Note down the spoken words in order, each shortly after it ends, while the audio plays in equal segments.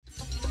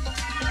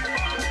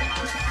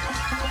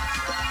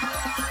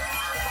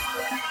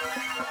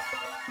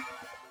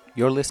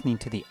You're listening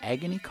to the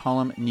Agony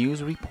Column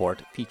News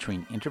Report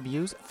featuring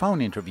interviews, phone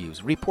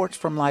interviews, reports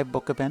from live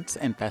book events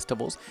and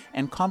festivals,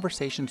 and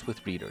conversations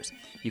with readers.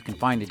 You can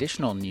find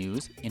additional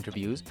news,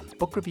 interviews,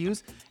 book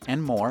reviews,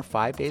 and more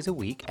 5 days a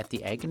week at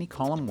the Agony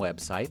Column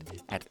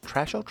website at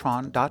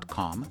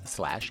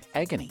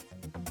trashotron.com/agony.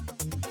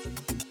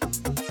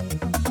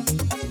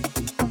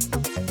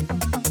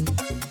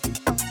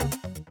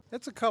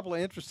 That's a couple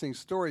of interesting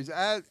stories.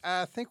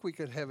 I think we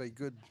could have a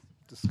good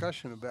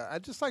discussion about.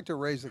 I'd just like to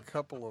raise a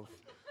couple of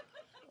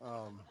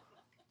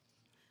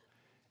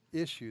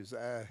issues.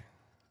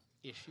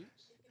 Issues?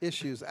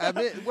 Issues. I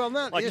mean, well,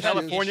 not Like issues.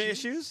 California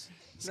issues?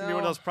 It's going to be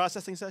one of No. those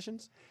processing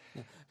sessions?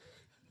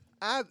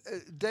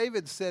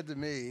 David said to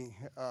me,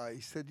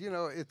 he said,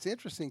 it's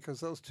interesting because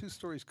those two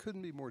stories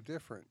couldn't be more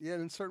different. Yet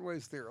in certain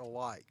ways they're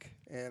alike.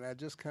 And I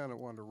just kind of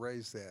wanted to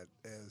raise that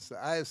as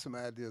I have some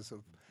ideas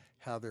of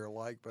how they're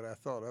alike, but I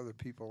thought other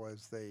people,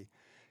 as they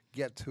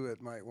get to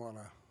it, might want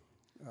to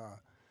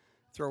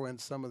throw in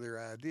some of their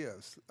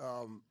ideas.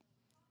 I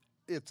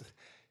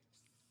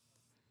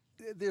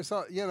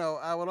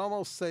would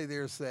almost say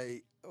there's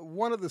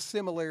one of the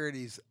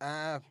similarities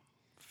I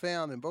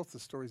found in both the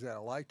stories that I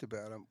liked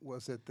about them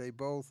was that they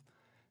both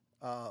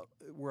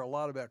were a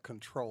lot about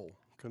control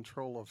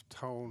of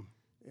tone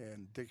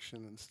and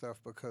diction and stuff,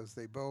 because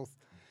they both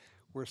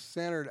were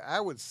centered.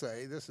 I would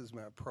say, this is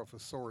my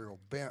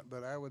professorial bent,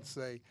 but I would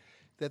say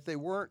that they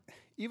weren't,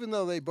 even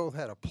though they both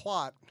had a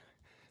plot,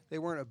 they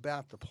weren't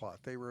about the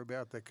plot. They were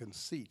about the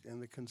conceit,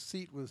 and the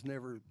conceit was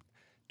never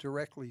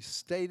directly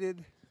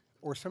stated,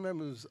 or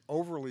sometimes it was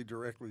overly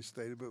directly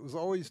stated, but it was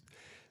always,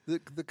 the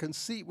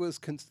conceit was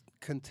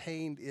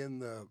contained in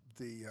the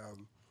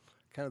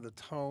kind of the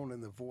tone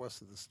and the voice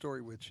of the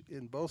story, which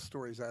in both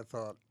stories I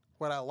thought,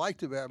 what I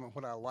liked about them and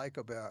what I like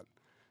about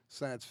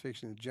science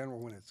fiction in general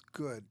when it's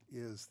good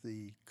is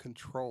the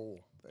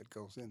control that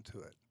goes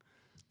into it.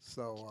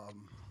 So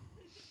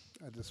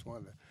I just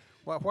wanted to.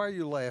 Why are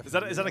you laughing? Is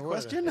that a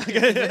question?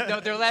 No,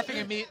 they're laughing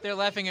at me. They're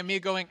laughing at me,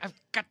 going, "I've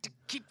got to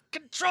keep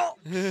control."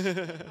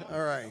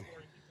 All right.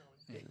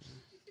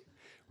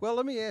 Well,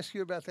 let me ask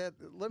you about that.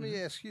 Let me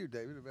ask you,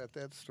 David, about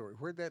that story.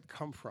 Where'd that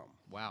come from?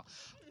 Wow.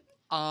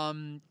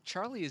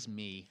 Charlie is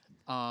me.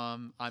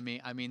 I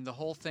mean, the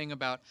whole thing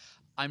about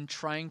I'm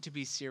trying to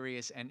be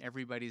serious and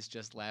everybody's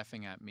just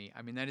laughing at me.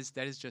 I mean, that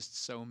is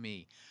just so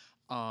me.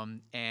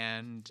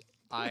 And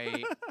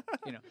I,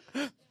 There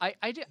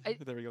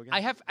we go again.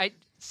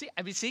 see,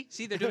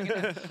 they're doing it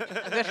now.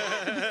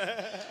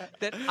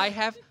 that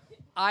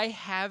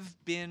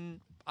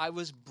I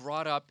was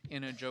brought up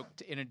in a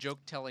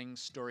joke-telling,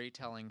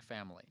 storytelling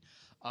family.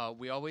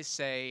 We always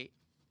say,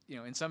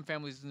 in some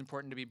families it's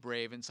important to be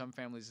brave, in some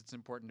families it's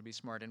important to be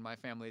smart. In my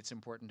family, it's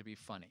important to be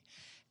funny.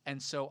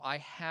 And so I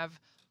have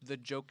the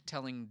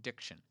joke-telling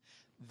diction.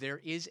 There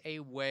is a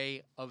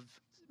way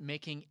of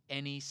making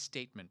any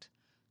statement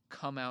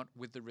come out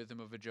with the rhythm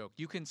of a joke.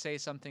 You can say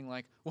something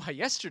like, "Why,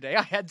 yesterday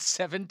I had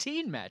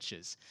 17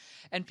 matches."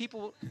 And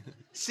people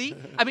see,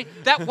 I mean,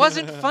 that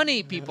wasn't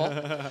funny, people.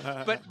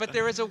 But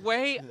there is a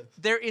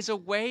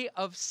way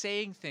of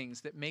saying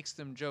things that makes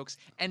them jokes,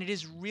 and it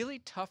is really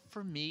tough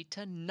for me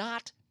to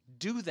not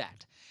do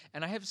that.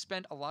 And I have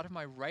spent a lot of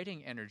my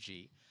writing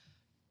energy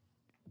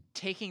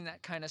taking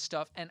that kind of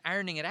stuff and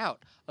ironing it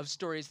out of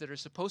stories that are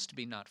supposed to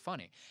be not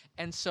funny.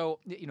 And so,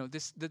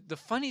 the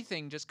funny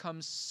thing just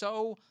comes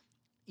so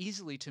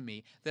easily to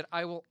me that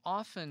I will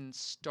often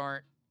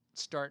start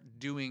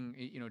doing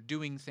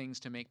things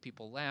to make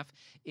people laugh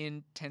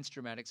in tense,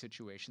 dramatic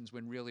situations,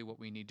 when really what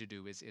we need to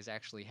do is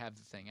actually have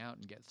the thing out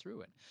and get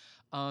through it.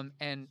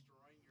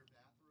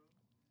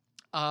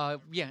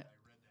 Yeah.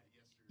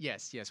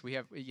 Yes, we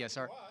have. Yes,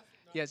 our.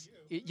 Yes,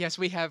 yes,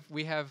 we have.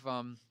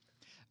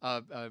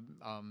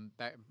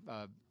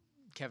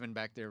 Kevin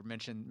back there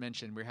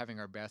mentioned we're having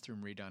our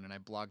bathroom redone, and I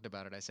blogged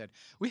about it. I said,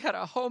 we had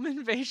a home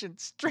invasion.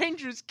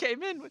 Strangers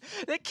came in.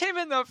 They came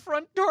in the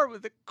front door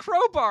with a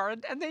crowbar,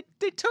 and they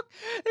took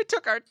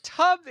our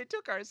tub. They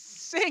took our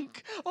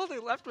sink. All they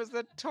left was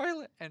the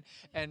toilet.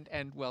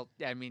 And well,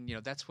 I mean,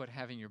 that's what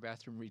having your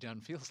bathroom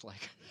redone feels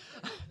like.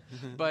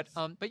 But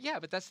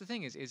that's the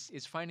thing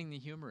is finding the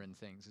humor in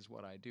things is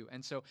what I do.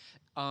 And so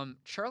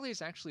Charlie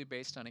is actually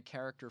based on a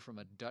character from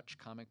a Dutch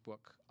comic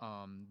book.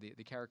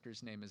 The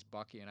character's name is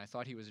Bucky, and I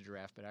thought he was a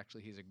giraffe, but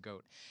actually he's a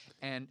goat.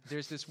 And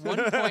there's this one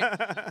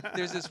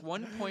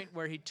point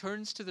where he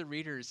turns to the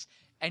readers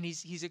and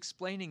he's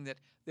explaining that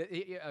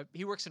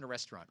he works in a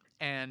restaurant,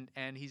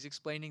 and he's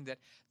explaining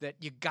that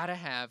you gotta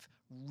have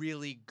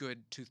really good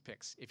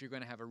toothpicks if you're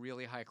going to have a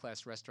really high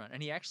class restaurant.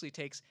 And he actually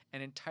takes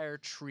an entire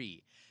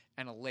tree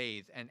and a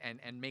lathe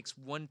and makes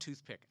one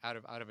toothpick out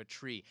of a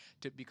tree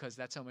because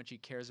that's how much he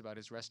cares about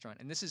his restaurant.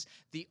 And this is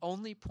the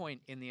only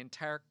point in the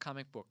entire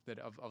comic book that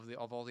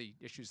of all the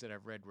issues that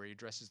I've read where he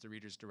addresses the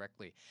readers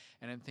directly.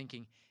 And I'm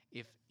thinking,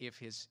 if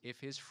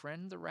his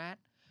friend the rat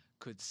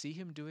could see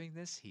him doing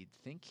this, he'd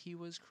think he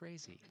was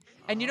crazy.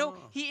 And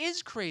he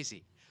is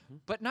crazy,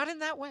 but not in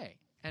that way.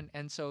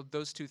 And so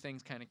those two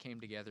things kind of came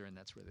together, and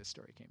that's where this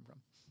story came from.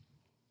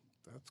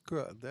 That's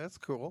good. That's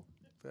cool.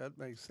 that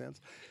makes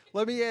sense.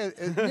 Let me add,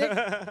 Nick,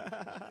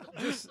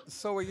 just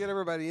so we get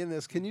everybody in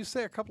this, can you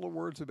say a couple of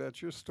words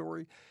about your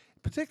story,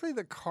 particularly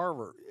the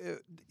Carver?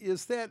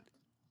 Is that,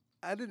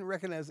 I didn't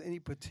recognize any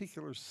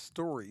particular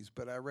stories,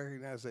 but I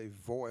recognize a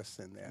voice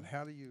in that.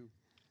 How do you?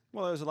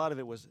 Well, there's a lot of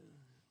it was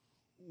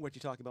what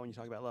you talk about when you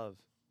talk about love,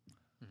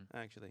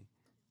 actually.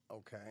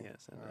 Okay.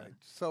 Yes. And, All right.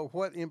 So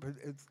what?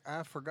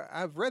 I forgot.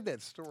 I've read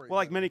that story. well,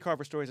 like many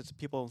Carver stories, it's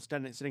people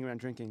sitting around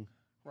drinking.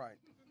 Right.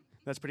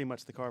 That's pretty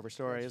much the Carver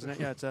story, isn't it?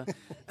 Yeah, it's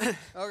Okay.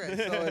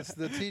 So it's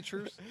the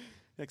teachers.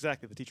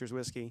 exactly the teacher's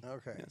whiskey.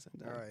 Okay. Yes,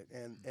 and, All right.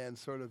 And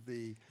sort of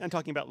the. And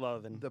talking about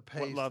love and The what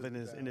pace love of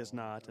is the and is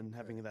dialogue. not, and Okay.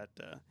 having that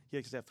he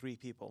likes to have three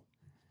people.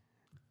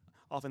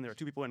 Often there are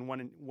two people and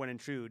one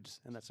intrudes,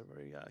 and that's a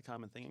very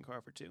common thing in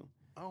Carver too.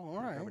 Oh, all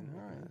right. All Carver,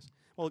 right. yes.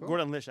 Well, Cool.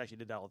 Gordon Lish actually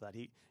did all of that.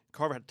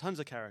 Carver had tons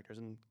of characters,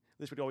 and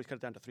Lish would always cut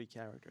it down to 3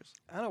 characters.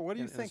 I don't know. What do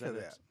you in think of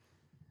edits. that?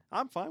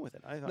 I'm fine with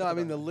it. No, I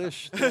mean the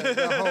Lish.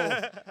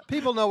 The whole,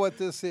 people know what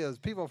this is.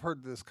 People have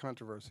heard this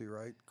controversy,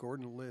 right?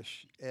 Gordon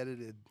Lish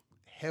edited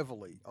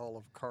heavily all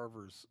of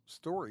Carver's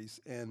stories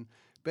and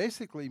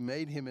basically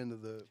made him into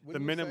the the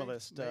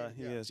minimalist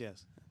he yeah. is.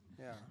 Yes.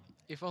 Yeah.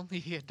 If only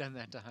he had done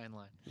that to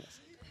Heinlein.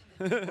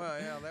 Well,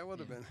 yeah, that would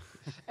have been.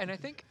 And I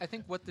think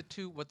what the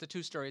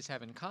two stories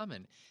have in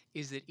common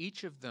is that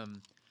each of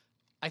them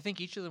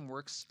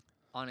works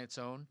on its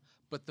own,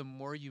 but the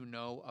more you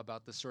know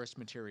about the source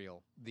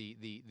material,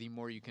 the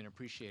more you can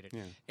appreciate it.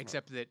 Yeah.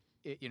 Except that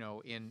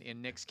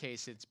in Nick's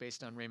case, it's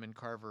based on Raymond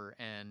Carver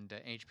and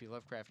H.P.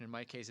 Lovecraft. In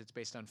my case, it's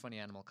based on funny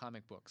animal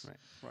comic books, Right.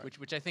 Right.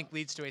 which I think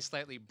leads to a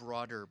slightly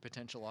broader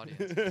potential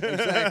audience.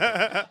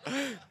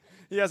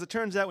 Yeah, as it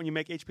turns out, when you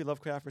make H.P.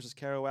 Lovecraft versus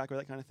Kerouac or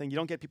that kind of thing, you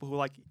don't get people who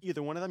like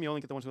either one of them. You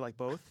only get the ones who like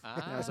both.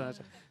 Yeah, so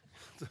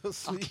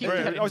that's I'll keep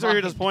very, that in I was very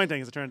mind.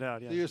 disappointing, as it turned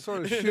out. Yeah. You're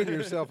sort of shooting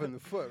yourself in the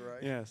foot,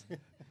 right? Yes.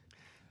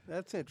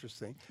 That's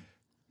interesting.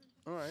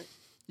 All right.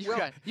 You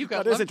got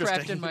that is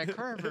Lovecraft interesting. in my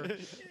Carver.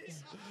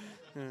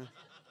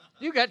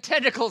 You got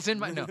tentacles in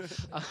my no.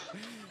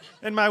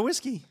 And my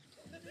whiskey.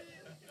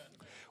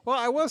 Well,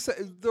 I will say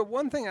the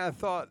one thing I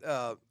thought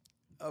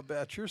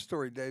about your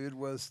story, David,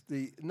 was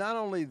not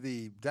only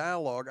the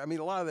dialogue. I mean,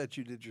 a lot of that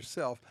you did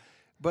yourself,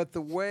 but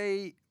the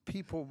way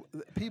people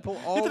He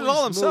always did it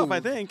all himself, move. I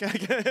think.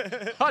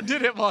 I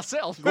did it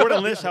myself.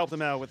 Gordon Lish helped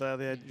him out with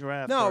the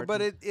giraffe. No, part.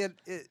 but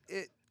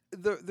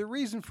the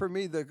reason for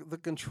me, the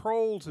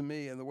control to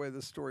me and the way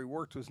the story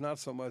worked was not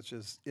so much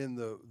as in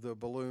the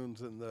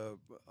balloons and the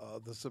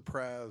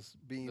surprise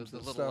beams the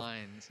and little stuff,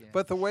 lines. Yeah.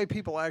 but the way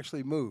people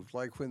actually moved,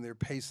 like when they're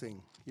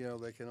pacing,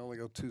 they can only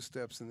go 2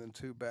 steps and then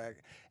 2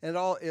 back, and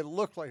it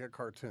looked like a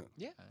cartoon.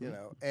 Yeah.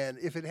 And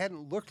if it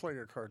hadn't looked like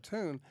a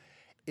cartoon,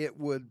 it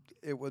would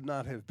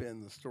not have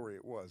been the story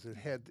it was.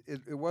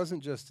 It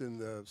wasn't just in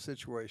the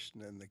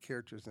situation and the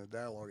characters and the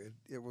dialogue.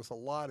 It was a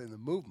lot in the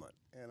movement,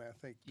 and I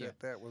think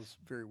that was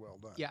very well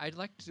done. Yeah, I'd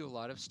like to do a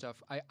lot of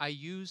stuff. I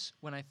use,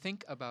 when I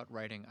think about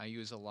writing, I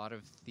use a lot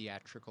of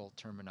theatrical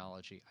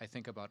terminology. I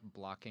think about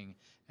blocking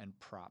and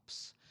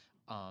props,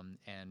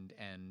 and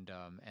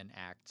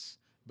acts.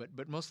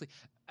 But mostly,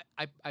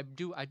 I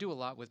do a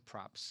lot with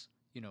props.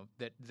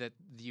 That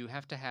you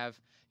have to have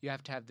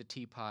the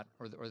teapot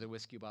or the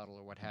whiskey bottle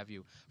or what have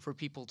you for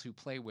people to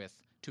play with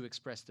to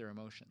express their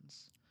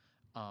emotions,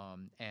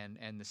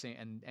 and the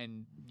same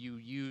and you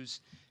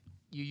use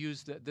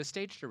the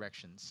stage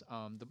directions,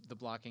 the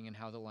blocking and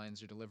how the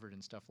lines are delivered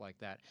and stuff like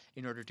that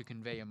in order to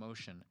convey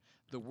emotion.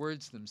 The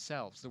words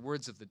themselves, the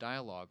words of the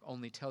dialogue,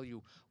 only tell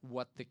you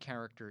what the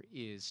character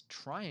is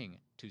trying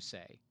to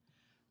say.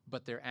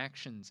 But their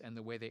actions and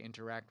the way they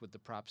interact with the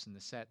props and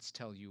the sets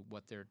tell you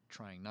what they're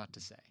trying not to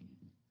say.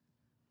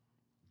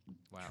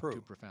 Wow, True.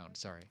 too profound.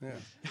 Sorry. Yeah.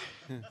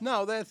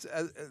 No, that's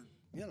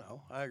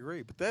I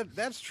agree, but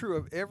that's true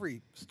of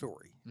every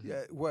story.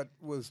 Yeah, what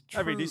was true,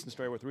 Every decent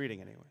story worth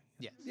reading, anyway.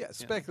 Yes. Yeah,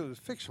 speculative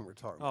fiction we're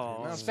talking about. Oh,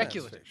 here, not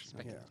speculative, science fiction.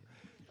 speculative.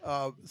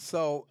 Yeah.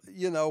 So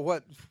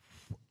what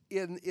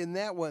in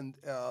that one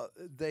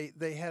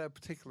they had a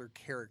particular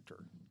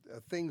character.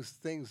 Things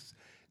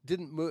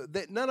didn't move.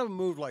 None of them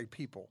moved like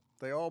people.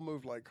 They all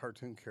moved like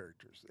cartoon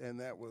characters, and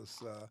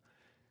that's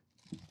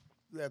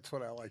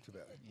what I liked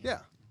about it. Yeah,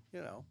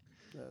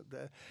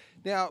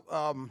 Now,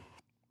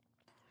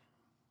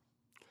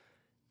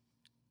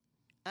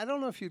 I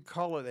don't know if you'd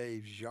call it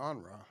a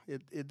genre.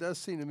 It does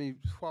seem to me,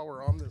 while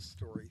we're on this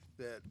story,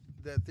 that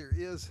there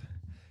is,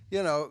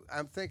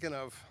 I'm thinking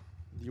of.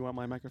 Do you want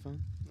my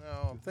microphone?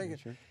 No, I'm thinking.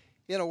 Sure.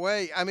 In a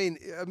way, I mean,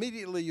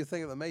 immediately you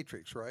think of The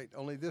Matrix, right?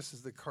 Only this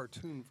is the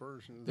cartoon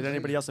version. Of Did The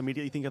anybody Matrix. else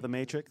immediately think of The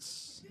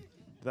Matrix? Did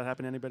that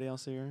happen to anybody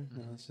else here?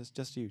 No, it's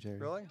just you, Terry.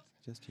 Really?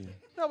 Just you.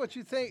 No, but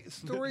you think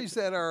stories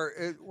that are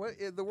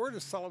the word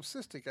is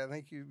solipsistic. I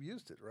think you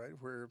used it right,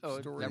 where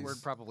stories. That word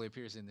probably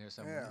appears in there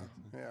somewhere.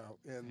 Yeah,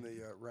 in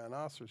the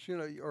rhinoceros,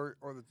 or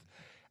the.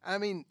 I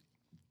mean,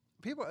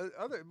 people.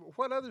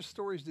 What other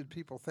stories did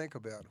people think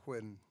about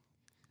when?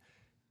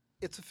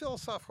 It's a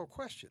philosophical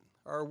question.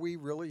 Are we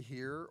really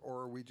here,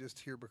 or are we just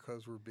here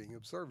because we're being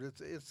observed?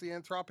 It's the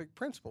anthropic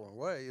principle in a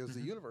way. Is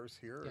the universe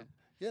here?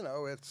 Yeah. you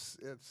know, it's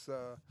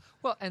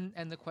Well,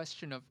 and the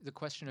question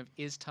of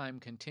is time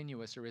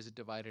continuous or is it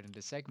divided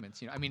into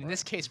segments? You know, I mean, in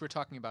this case, we're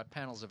talking about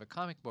panels of a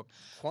comic book,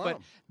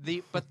 quantum.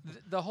 but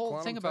the whole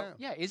Quantum thing about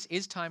time.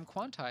 is time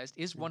quantized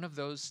is one of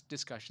those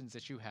discussions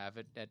that you have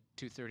at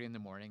 2:30 in the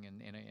morning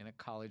in a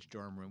college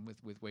dorm room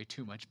with way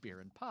too much beer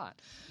and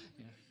pot.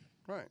 You know.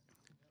 Right.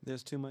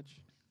 There's too much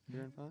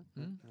beer and pot?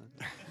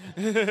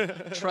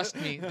 Trust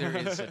me, there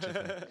is such a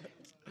thing.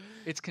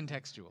 It's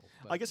contextual.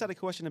 I guess I had a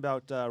question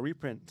about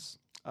reprints.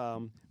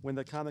 When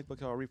the comic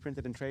book are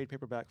reprinted in trade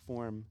paperback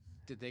form,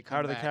 Did they come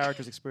how do the back?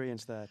 characters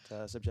experience that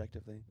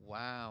subjectively?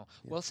 Wow.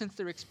 Well, since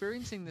they're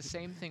experiencing the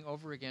same thing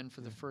over again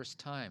for the first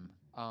time,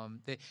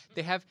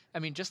 they have. I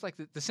mean, just like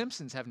the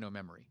Simpsons have no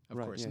memory, of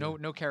Right, course. yeah,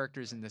 No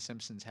characters in the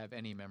Simpsons have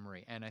any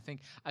memory, and I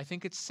think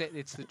it's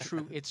the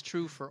true. It's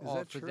true for Is all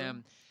that for true?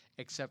 them,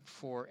 except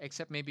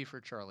maybe for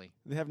Charlie.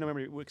 They have no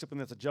memory, except when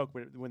that's a joke,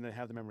 when they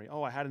have the memory.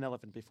 Oh, I had an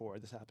elephant before.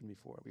 This happened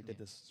before. We did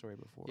this story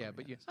before. Yeah,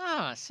 but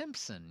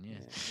Simpson. Yeah.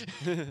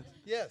 Yeah.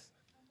 Yes.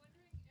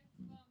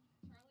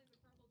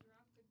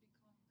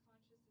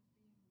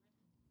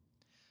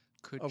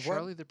 Could Of what?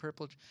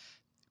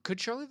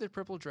 Charlie the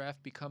Purple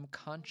Draft become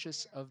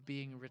conscious of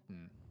being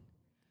written?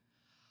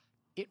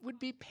 It would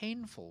be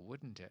painful,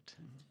 wouldn't it?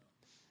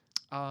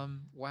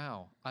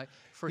 Wow.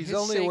 For He's his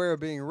only sake, aware of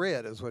being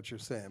read, is what you're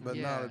saying, but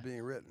not Yeah. of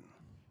being written.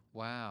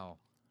 Wow.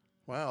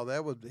 Wow,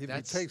 that would if he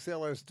That's- takes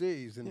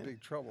LSD, he's in Yeah. big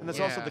trouble. And that's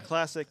Yeah. also the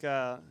classic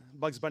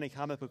Bugs Bunny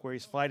comic book where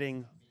he's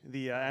fighting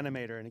the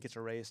animator and it gets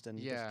erased and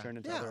Yeah. gets turned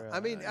into Yeah, other. I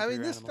mean, inferior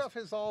this animals. stuff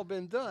has all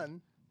been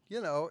done. You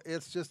know,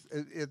 it's just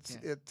it's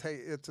Yeah.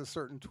 it's a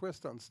certain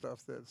twist on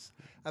stuff that's.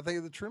 I think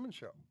of the Truman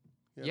Show.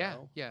 you Yeah,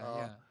 know.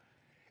 yeah.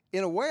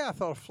 In a way, I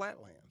thought of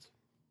Flatlands.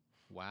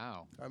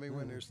 Wow. I mean,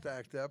 when they're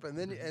stacked up, and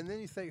then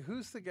you think,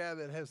 who's the guy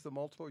that has the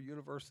multiple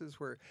universes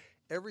where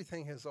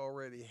everything has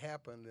already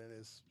happened and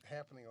is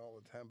happening all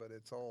the time, but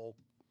it's all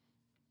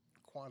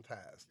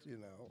quantized. You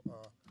know,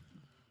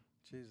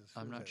 Jesus.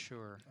 I'm who's not that?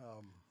 sure.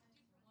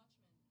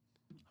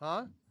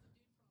 Huh?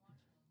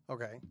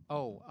 Okay.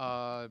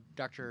 Oh,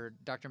 Dr.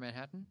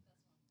 Manhattan?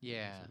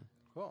 Yeah.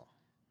 Cool.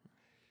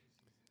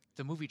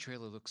 The movie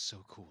trailer looks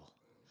so cool.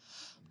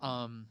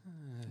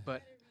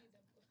 But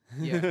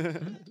yeah.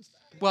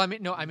 Well, I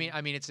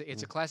mean, it's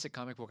a classic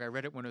comic book. I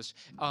read it when it was.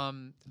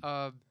 I'm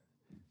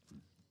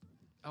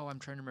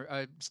trying to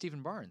remember.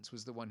 Stephen Barnes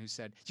was the one who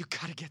said, "You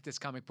got to get this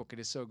comic book. It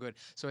is so good."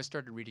 So I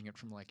started reading it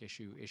from like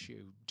issue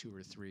 2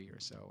 or 3 or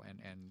so,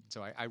 and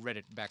so I read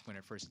it back when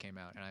it first came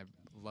out, and I've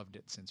loved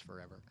it since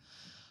forever.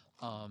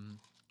 And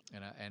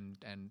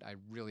I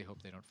really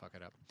hope they don't fuck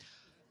it up.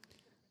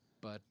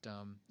 But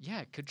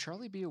yeah, could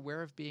Charlie be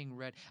aware of being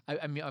read?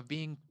 I mean, of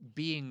being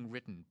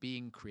written,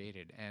 being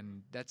created,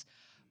 and that's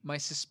my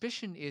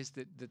suspicion is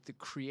that the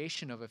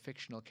creation of a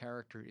fictional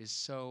character is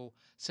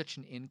such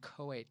an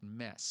inchoate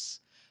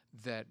mess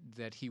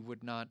that he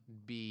would not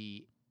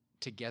be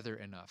together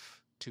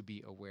enough to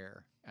be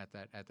aware at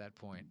that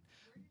point.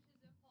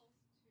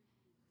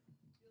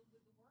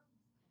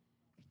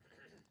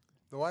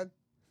 The what?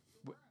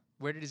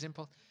 Where did his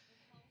impulse?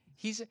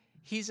 He's a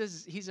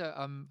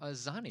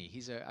zany.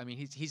 He's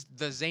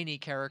the zany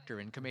character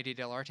in Commedia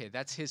dell'arte.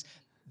 That's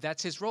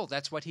his role.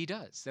 That's what he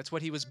does. That's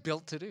what he was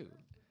built to do.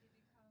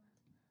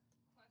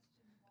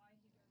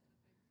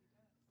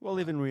 Well,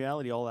 even in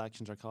reality, all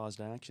actions are caused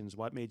actions.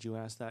 What made you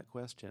ask that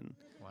question?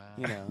 Wow.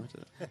 You know.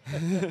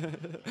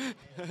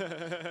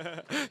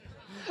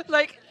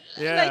 Like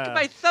Yeah.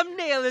 my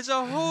thumbnail is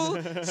a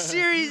whole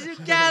series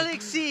of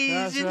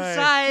galaxies That's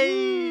inside.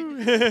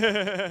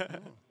 right.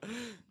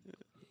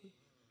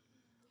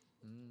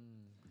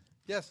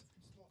 Yes.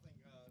 Small thing.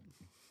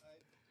 I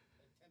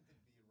attempted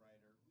to be a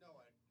writer. No,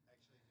 I actually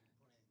didn't put anything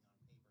on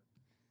paper.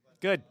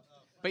 But, Good.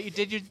 But you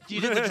did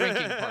the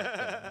drinking part.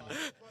 Though.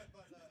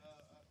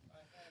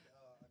 I had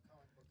a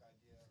comic book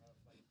idea of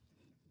like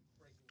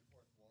breaking the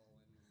fourth wall and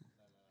break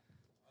that away.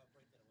 For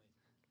people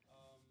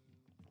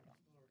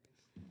who are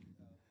interested,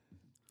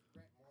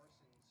 Grant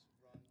Morrison's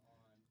run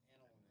on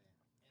Animal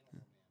Man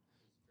is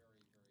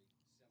very, very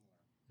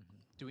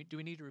similar. Do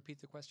we need to repeat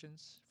the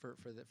questions for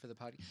the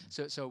podcast?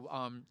 So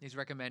he's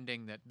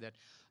recommending that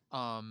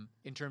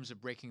in terms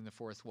of breaking the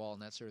fourth wall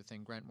and that sort of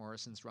thing, Grant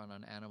Morrison's run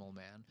on Animal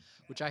Man,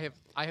 which I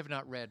have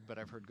not read, but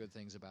I've heard good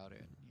things about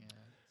it.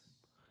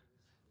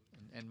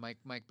 Yeah. And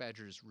Mike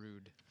Badger is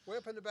rude. Way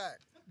up in the back.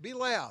 Be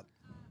loud.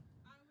 I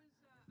was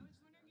wondering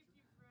if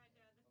you've read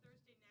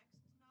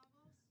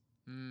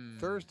the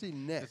Thursday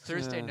Next novels. The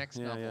Thursday Yeah, Next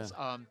yeah, novels.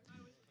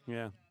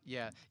 Yeah.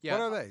 Yeah.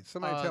 What are they?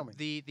 Somebody tell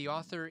me. The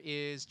author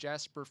is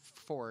Jasper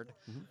Ford.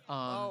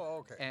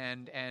 Okay.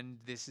 And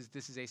this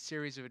is a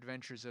series of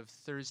adventures of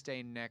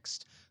Thursday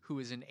Next, who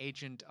is an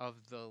agent of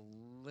the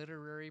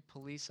literary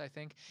police, I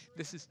think.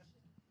 This is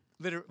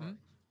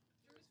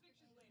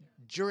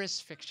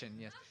Jurisfiction,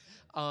 yes.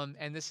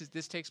 And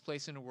this takes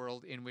place in a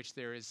world in which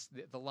there is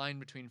the line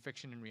between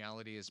fiction and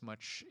reality is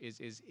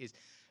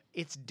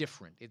it's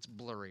different. It's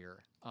blurrier,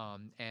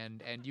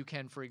 and you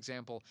can, for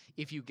example,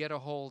 if you get a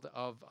hold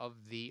of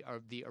the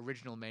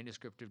original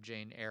manuscript of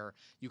Jane Eyre,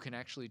 you can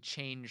actually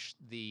change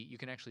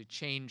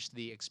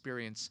the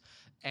experience,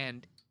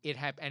 and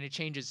it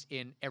changes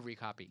in every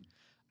copy.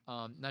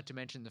 Not to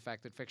mention the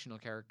fact that fictional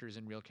characters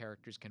and real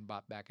characters can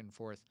bop back and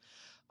forth.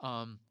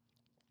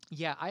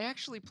 Yeah, I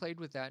actually played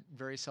with that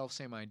very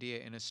same idea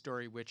in a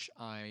story which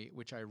I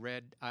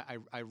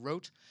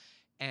wrote,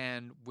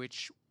 and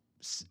which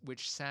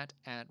sat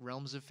at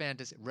Realms of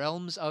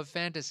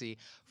Fantasy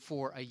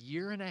for a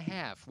year and a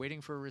half,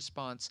 waiting for a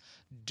response.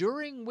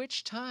 During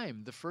which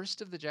time the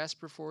first of the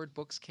Jasper Fforde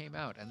books came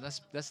out, and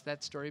thus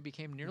that story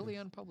became nearly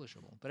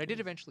unpublishable. But I did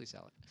eventually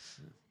sell it.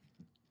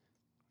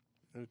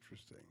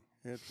 Interesting.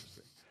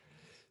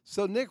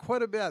 So, Nick,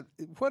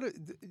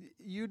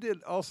 you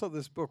did also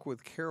this book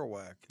with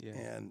Kerouac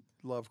and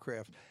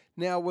Lovecraft.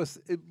 Now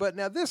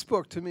this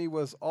book to me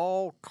was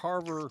all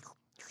Carver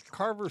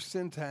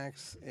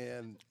syntax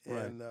and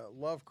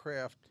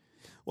Lovecraft.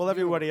 Well,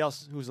 everybody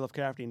else who's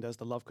Lovecraftian does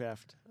the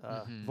Lovecraft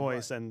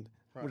voice and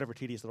whatever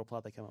tedious little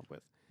plot they come up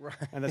with. Right.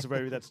 And that's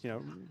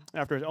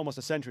after almost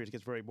a century, it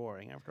gets very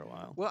boring after a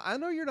while. Well, I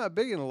know you're not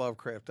big into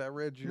Lovecraft. I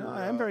read your. No,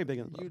 I am very big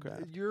into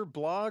Lovecraft. Your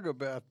blog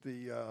about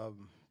the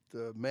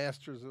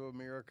Masters of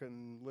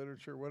American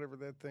Literature, whatever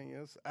that thing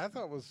is, I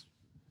thought was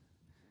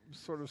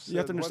sort of. You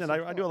have to understand.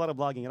 I do a lot of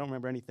blogging. I don't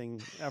remember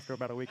anything after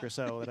about a week or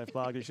so that I've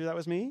blogged. You sure that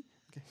was me?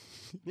 Okay.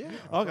 Yeah.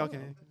 Okay.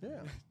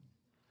 Yeah.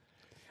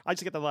 I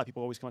just get that a lot.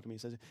 People always come up to me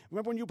and say,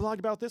 "Remember when you blogged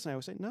about this?" And I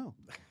always say, "No."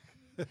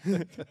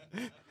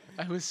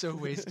 I was so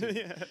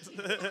wasted.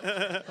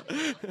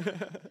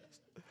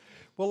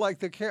 Well, like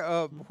the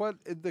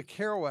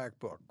Kerouac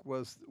book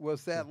was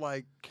that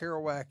like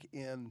Kerouac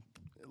in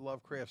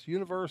Lovecraft's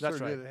universe?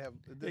 That's or right. Did it have?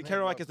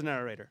 Kerouac is the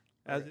narrator.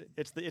 Okay.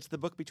 It's the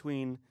book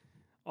between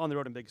On the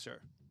Road and Big Sur.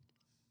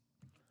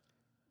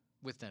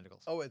 With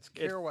tentacles. Oh, it's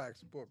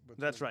Kerouac's book.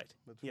 That's right.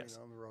 Between Yes.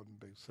 On the Road and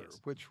Big Sur, Yes.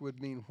 which would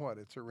mean what?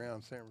 It's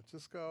around San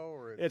Francisco,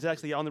 or It's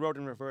actually On the Road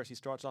in reverse. He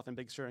starts off in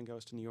Big Sur and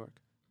goes to New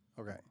York.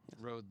 okay.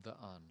 Rode the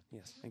on.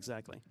 Yes,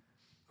 exactly.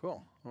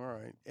 Cool. All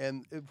right.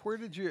 And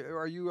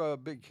are you a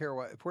big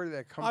Kerouac? Where did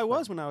that come from? I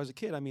was when I was a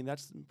kid. I mean,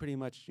 that's pretty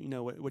much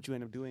what you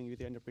end up doing. You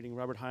either end up reading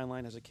Robert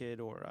Heinlein as a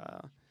kid or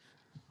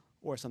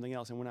something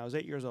else. And when I was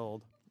 8 years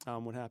old,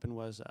 what happened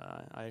was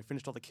I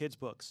finished all the kids'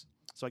 books,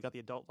 so I got the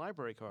adult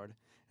library card,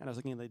 and I was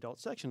looking at the adult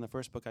section. The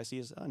first book I see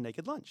is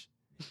Naked Lunch.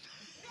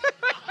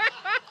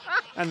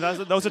 And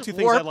those are two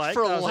things I like.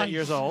 I was 8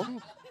 years old.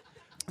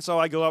 So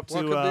I go up to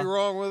What could be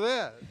wrong with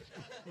that?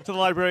 to the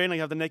library, and I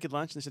have the Naked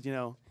Lunch, and they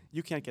said,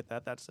 you can't get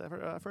that. That's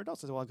for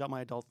adults. I said, well, I've got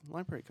my adult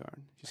library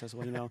card. She says,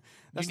 well,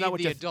 that's you not need what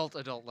the you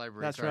adult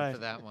library That's card right. for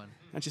that one.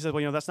 And she said,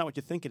 well, that's not what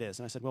you think it is.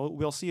 And I said, well,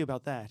 we'll see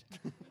about that.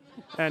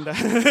 And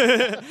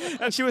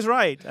and she was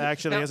right,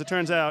 actually, as it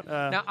turns out.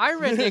 Now I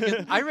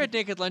read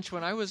Naked Lunch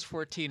when I was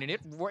 14, and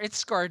it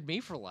scarred me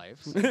for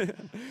life.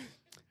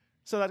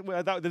 So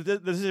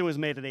the decision was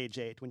made at age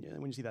 8 when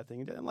you see that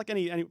thing. And like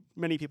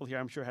many people here,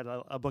 I'm sure, had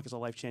a book as a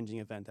life-changing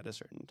event at a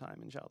certain time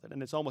in childhood,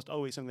 and it's almost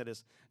always something that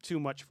is too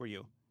much for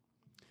you.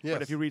 Yes.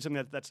 But if you read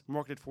something that's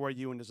marketed for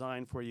you and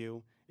designed for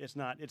you, it's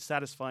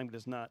satisfying, but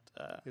does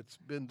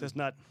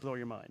not blow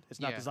your mind.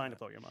 It's not designed to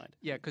blow your mind.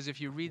 Yeah, because if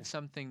you read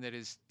something that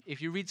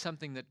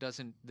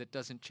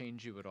doesn't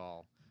change you at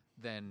all,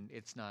 then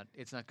it's not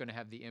going to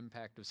have the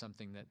impact of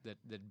something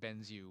that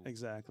bends you.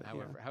 Exactly.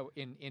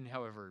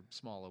 However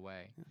small a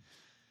way. Yeah.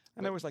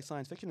 And I always like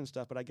science fiction and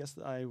stuff, but I guess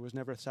I was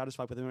never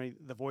satisfied with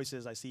the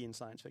voices I see in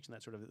science fiction,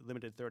 that sort of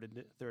limited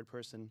third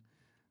person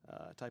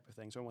type of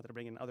thing. So I wanted to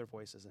bring in other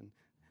voices. And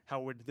how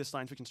would this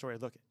science fiction story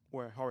look,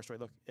 or horror story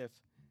look, if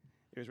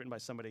it was written by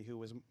somebody who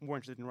was more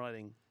interested in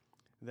writing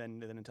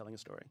than in telling a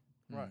story,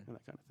 Right. and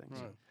that kind of thing. Right.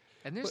 So,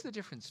 And there's the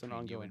difference it's an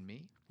between you ongoing. and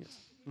me.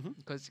 yes.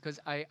 Because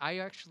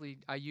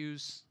I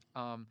use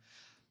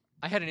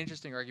I had an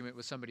interesting argument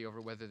with somebody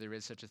over whether there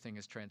is such a thing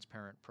as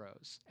transparent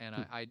prose, and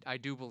I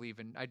do believe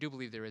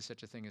there is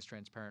such a thing as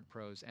transparent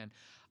prose, and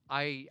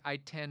I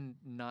tend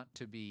not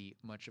to be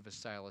much of a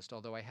stylist,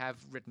 although I have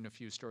written a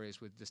few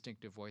stories with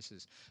distinctive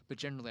voices, but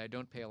generally I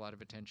don't pay a lot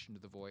of attention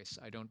to the voice.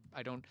 I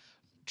don't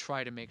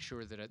try to make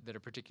sure that a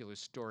particular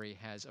story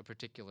has a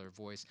particular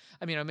voice.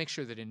 I mean, I make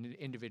sure that an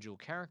individual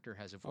character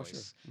has a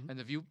voice, and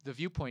the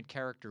viewpoint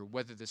character,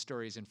 whether the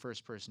story is in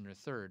first person or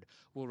third,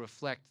 will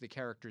reflect the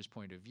character's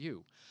point of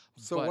view.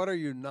 So But what are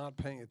you not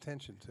paying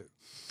attention to?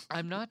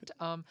 I'm not.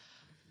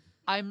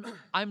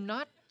 I'm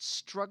not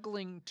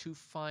struggling to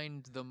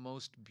find the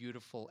most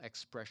beautiful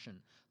expression,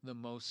 the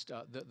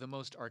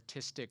most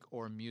artistic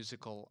or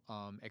musical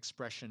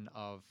expression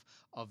of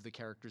the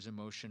character's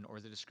emotion or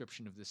the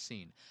description of the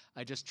scene.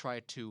 I just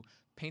try to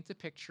paint the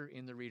picture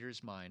in the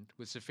reader's mind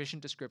with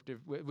sufficient descriptive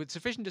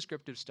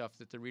stuff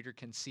that the reader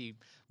can see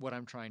what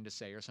I'm trying to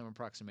say or some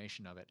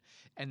approximation of it,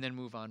 and then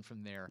move on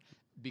from there.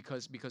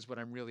 Because what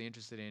I'm really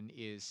interested in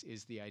is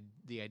the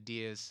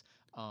ideas,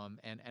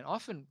 and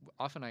often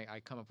I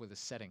come up with a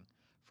setting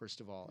first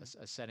of all,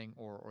 a setting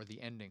or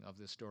the ending of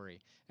the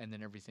story, and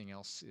then everything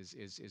else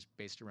is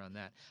based around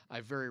that. I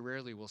very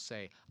rarely will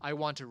say, I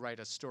want to write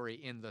a story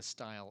in the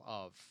style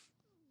of,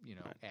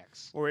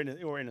 X. Or in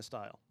a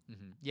style.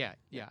 Yeah.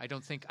 I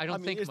don't think I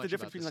mean, think it's much the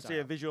difference about between, the let's say, a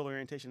style. visual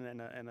orientation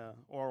and a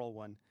oral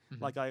one.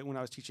 Like when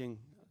I was teaching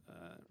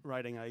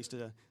writing, I used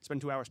to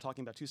spend 2 hours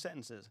talking about 2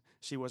 sentences.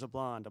 She was a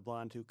blonde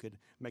who could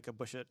make a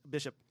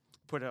bishop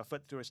put a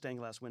foot through a stained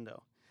glass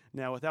window.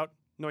 Now, without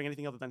knowing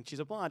anything other than she's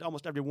a blonde,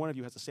 almost every one of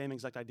you has the same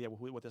exact idea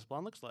what this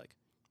blonde looks like.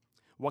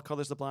 What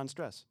color is the blonde's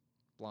dress?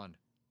 Blonde.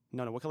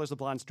 No. What color is the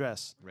blonde's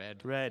dress?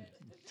 Red. Red.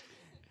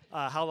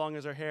 How long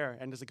is her hair?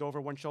 And does it go over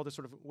one shoulder,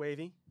 sort of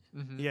wavy?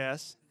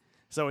 Yes.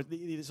 So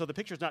the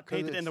picture's not 'Cause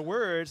painted in it's- the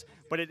words,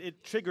 but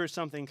it triggers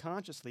something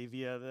consciously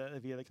via the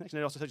connection.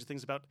 It also tells you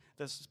things about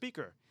the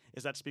speaker.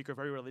 Is that speaker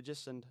very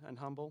religious and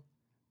humble?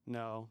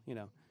 No,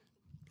 And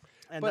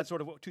But- that's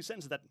sort of 2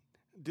 sentences that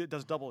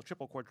does double,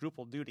 triple,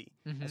 quadruple duty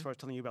as far as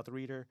telling you about the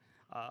reader,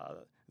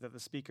 the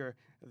speaker,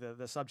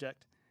 the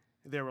subject,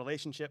 their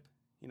relationship,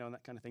 and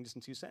that kind of thing, just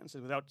in 2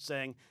 sentences, without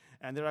saying,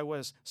 and there I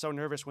was so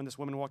nervous when this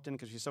woman walked in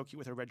because she's so cute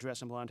with her red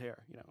dress and blonde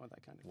hair, or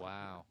that kind of thing.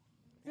 Wow.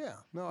 Yeah,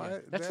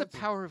 no, That's the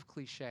power of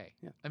cliche.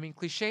 Yeah. I mean,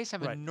 cliches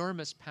have Right.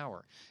 enormous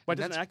power. But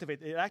it And doesn't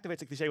activate. It activates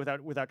the cliche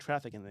without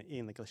traffic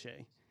in the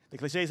cliche. The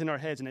cliche is in our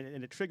heads, and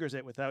it triggers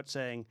it without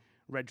saying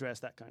red dress,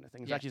 that kind of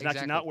thing. Yeah, She's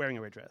actually not exactly. wearing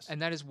a red dress.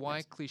 And that is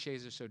why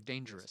cliches are so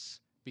dangerous,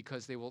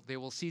 because they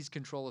will seize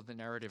control of the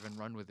narrative and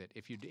run with it.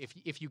 If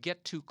you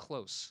get too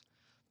close,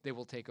 they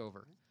will take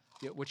over.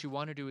 What you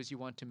want to do is you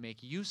want to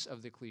make use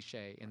of the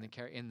cliche in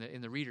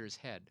the reader's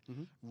head,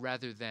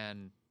 rather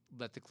than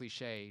let the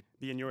cliche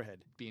Be in your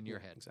head. be in your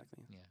head.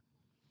 Exactly. Yeah.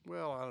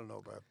 Well, I don't know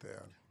about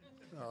that.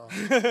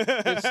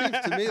 It seems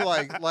to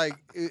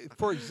me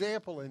for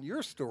example, in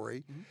your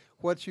story,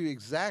 what you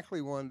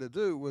exactly wanted to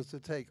do was to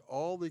take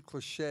all the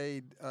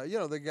cliched,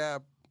 the guy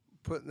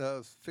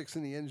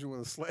fixing the engine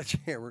with a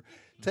sledgehammer,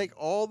 take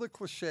all the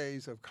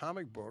cliches of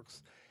comic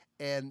books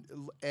and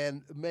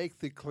make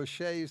the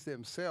cliches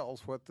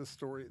themselves what the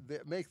story,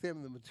 make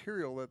them the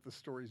material that the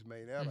story's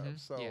made out of.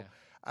 So yeah.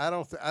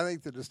 I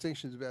think the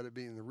distinctions about it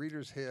being in the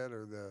reader's head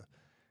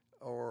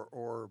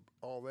or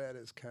all that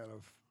is kind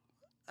of,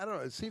 I don't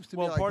know. It seems to me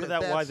Well, like part of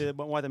that why that's-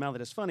 the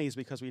Mallet is funny is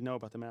because we know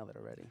about the Mallet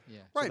already. Yeah.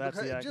 Right, that's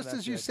the because act- just that's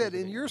as the you said,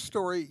 in activity. your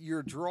story,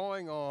 you're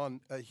drawing on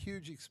a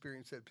huge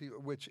experience that people,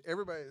 which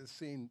everybody that's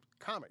seen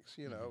comics,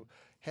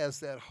 has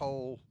that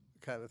whole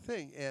kind of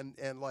thing.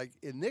 And like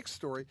in Nick's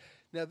story,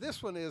 now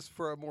this one is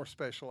for a more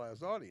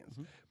specialized audience.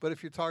 But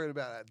if you're talking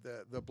about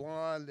the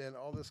blonde and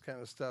all this kind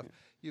of stuff,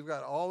 you've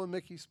got all the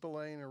Mickey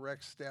Spillane and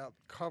Rex Stout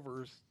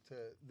covers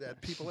that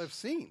people have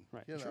seen.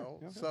 Right, You sure. know,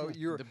 Yeah, so yeah.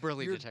 you're The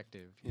burly you're-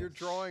 detective. You're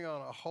drawing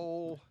on a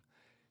whole.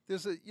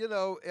 There's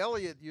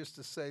Eliot used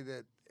to say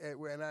that,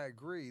 and I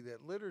agree,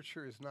 that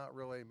literature is not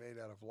really made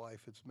out of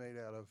life; it's made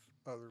out of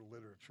other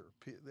literature,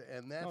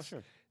 and that's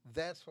sure.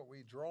 that's what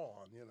we draw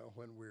on,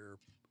 when we're.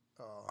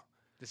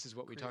 This is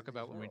what we create talk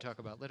about these when we worlds. talk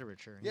about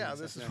literature. Yeah, Yes,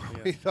 this is exactly,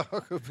 what we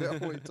talk about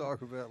when we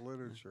talk about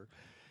literature.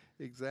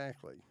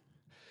 Exactly.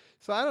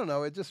 So I don't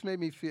know. It just made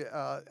me feel.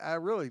 I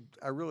really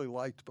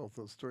liked both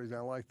those stories. And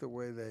I liked the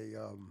way they.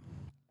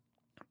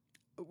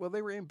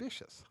 They were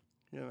ambitious.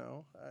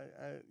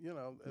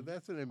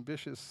 That's an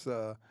ambitious.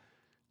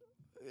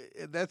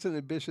 That's an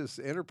ambitious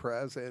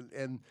enterprise,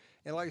 and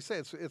like I say,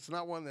 it's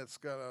not one that's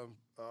gonna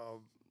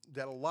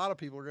that a lot of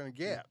people are gonna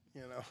get.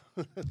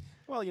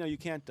 Well, you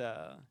can't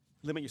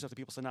limit yourself to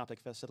people's synoptic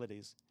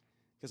facilities,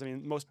 because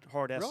most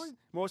hard Really?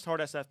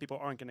 SF people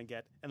aren't going to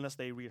get unless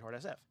they read hard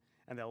SF,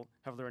 and they'll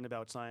have learned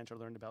about science or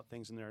learned about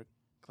things in their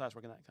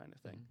classwork and that kind of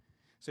thing.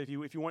 So if you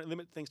want to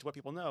limit things to what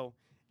people know,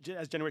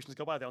 as generations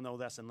go by, they'll know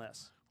less and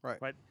less.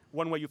 Right.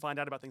 One way you find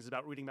out about things is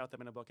about reading about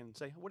them in a book and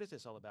say, what is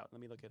this all about? Let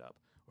me look it up,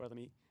 or let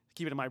me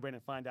keep it in my brain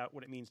and find out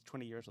what it means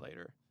 20 years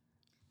later.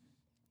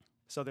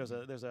 So there's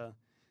a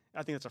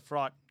I think it's a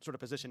fraught sort of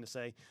position to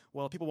say,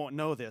 well, people won't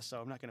know this,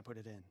 so I'm not going to put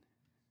it in.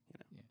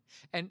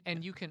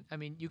 And you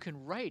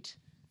can write,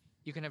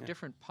 you can have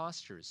different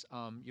postures.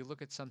 You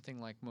look at something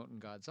like Mote in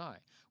God's Eye,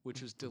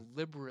 which was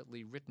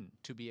deliberately written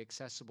to be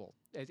accessible.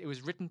 It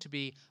was written to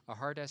be a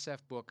hard SF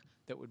book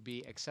that would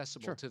be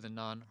accessible to the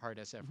non-hard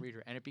SF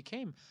reader, and it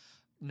became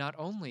not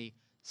only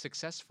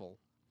successful.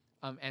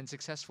 And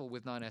successful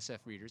with non-SF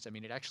readers. I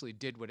mean, it actually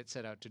did what it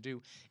set out to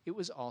do. It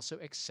was also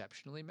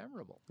exceptionally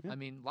memorable. Yeah. I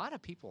mean, a lot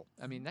of people.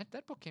 I mean,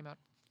 that book came out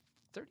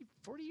 30,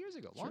 40 years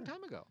ago, a long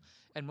time ago.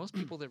 And most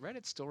people that read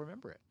it still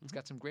remember it. It's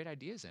got some great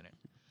ideas in it.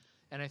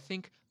 And I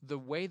think the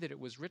way that it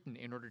was written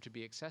in order to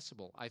be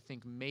accessible, I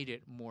think made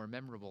it more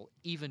memorable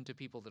even to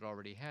people that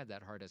already had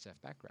that hard SF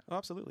background. Oh,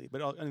 absolutely.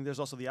 But there's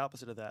also the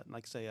opposite of that.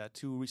 Like, say,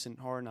 2 recent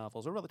horror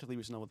novels, or relatively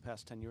recent over the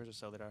past 10 years or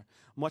so, that are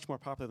much more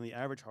popular than the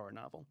average horror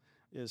novel,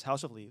 is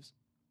House of Leaves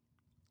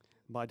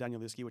by Daniel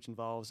Lewski, which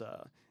involves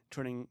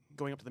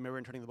going up to the mirror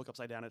and turning the book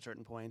upside down at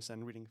certain points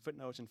and reading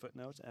footnotes,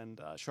 and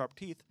Sharp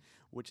Teeth,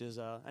 which is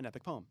an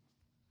epic poem.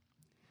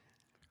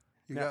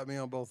 You Now- got me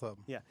on both of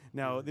them. Yeah.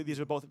 Now, these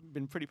have both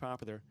been pretty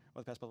popular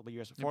over the past couple of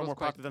years. They're Far both more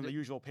quite- popular than the they-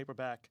 usual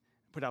paperback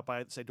put out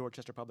by, say,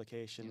 Dorchester Yeah,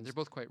 Publications. they're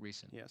both quite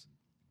recent. Yes.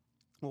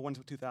 Well, one's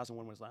 2000,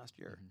 one was last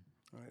year.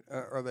 Mm-hmm.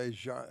 Right.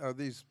 Are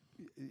these?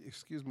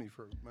 Excuse me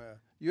for.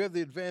 You have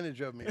the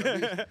advantage of me.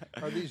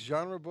 Are these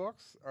genre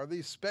books? Are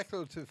these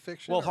speculative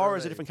fiction? Well, or are horror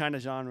is a they- different kind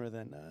of genre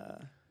than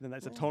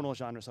that's a tonal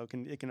genre, so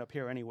it can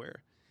appear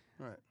anywhere.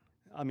 Right.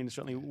 I mean, it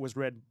certainly was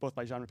read both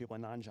by genre people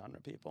and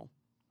non-genre people.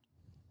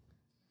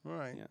 All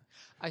right. Yeah.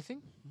 I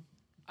think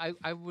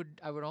I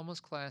would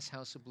almost class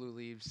House of Blue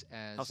Leaves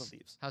as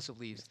House of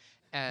Leaves.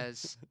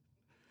 as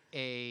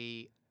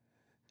a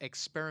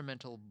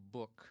experimental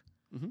book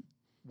Mhm.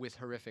 with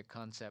horrific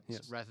concepts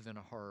Yes. rather than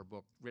a horror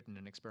book written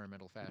in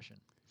experimental fashion.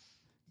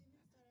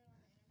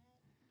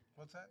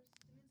 What's that?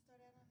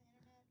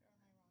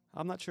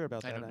 I'm not sure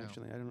about I that, don't know.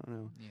 actually. I don't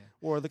know. Yeah.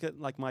 Or look at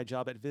like my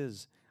job at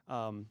Viz.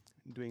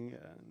 Doing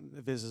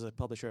Viz is a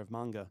publisher of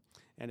manga,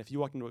 and if you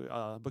walked into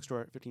a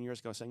bookstore 15 years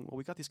ago saying, "Well,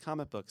 we got these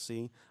comic books.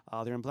 See,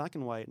 they're in black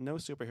and white, no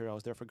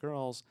superheroes. They're for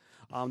girls.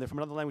 They're from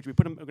another language. We're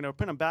going to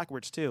print them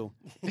backwards too.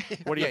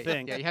 What do you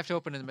think?" Yeah, you have to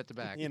open them at the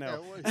back. You know, Yeah,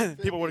 what do you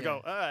people would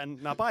think? go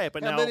and not buy it.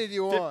 But How now, many do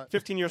you want?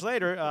 15 years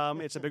later,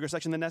 it's a bigger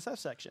section than SF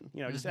section.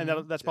 You know,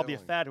 and that's probably a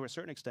Definitely. fad to a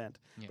certain extent.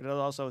 Yeah. But it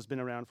also has been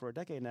around for a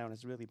decade now, and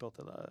it's really built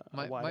a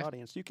My- wide my-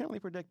 audience. You can't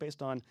really predict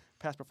based on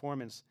past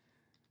performance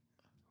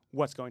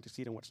what's going to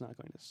succeed and what's not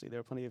going to succeed. There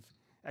are plenty of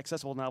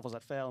accessible novels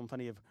that fail and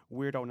plenty of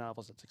weirdo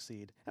novels that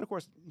succeed. And of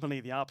course, plenty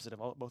of the opposite of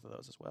both of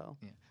those as well.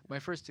 Yeah. My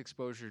first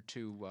exposure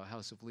to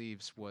House of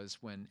Leaves was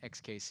when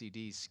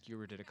XKCD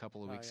skewered it a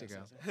couple of weeks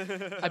ago.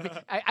 I mean,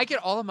 I get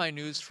all of my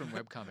news from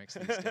webcomics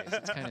these days.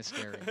 It's kind of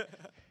scary.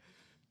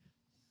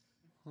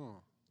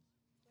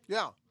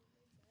 Yeah.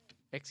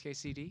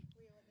 XKCD?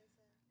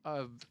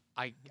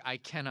 I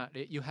cannot.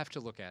 You have to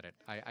look at it.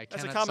 I That's a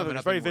cannot comic sum book. it It's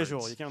up very in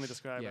visual. words. You can't really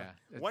describe Yeah,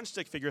 it. One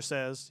stick figure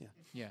says,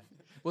 Yeah.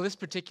 Well, this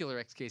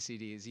particular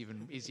XKCD is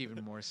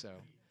even more so.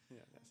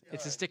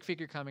 It's a stick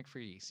figure comic for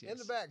geese. Yes. In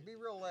the back, be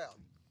real loud.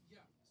 Yeah.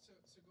 So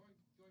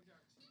going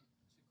back to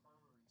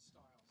Carver and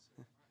style. So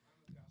I'm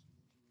a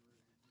bastard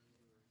engineer.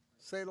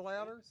 Say it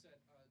louder.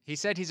 He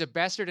said he's a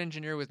bastard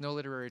engineer with no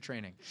literary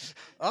training.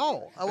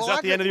 Oh, well, is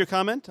that the end of your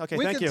comment? Okay,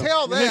 we thank can you.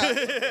 tell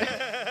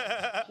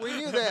that. We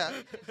knew that.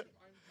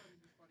 I'm trying to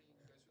be funny,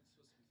 and you guys are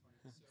supposed to be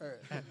funny. So, All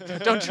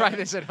right. Don't try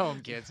this at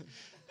home, kids. you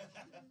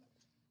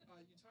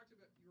talked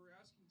about, you were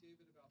asking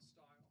David about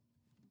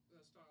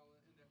style,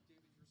 and that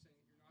David, you were saying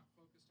that you're not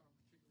focused on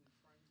particularly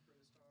trying to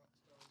create a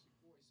stylistic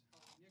voice.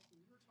 However, Nick,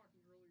 when you were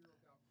talking earlier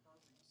about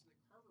Carver, you said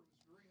that Carver was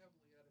very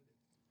heavily edited.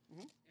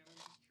 Mhm. And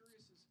I'm just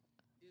curious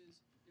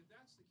is if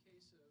that's the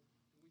case of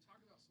when we talk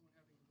about someone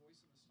having a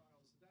voice and a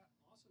style, is that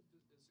also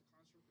is a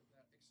construct of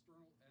that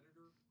external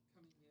editor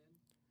coming in?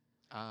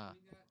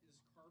 Doing that is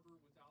Carver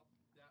without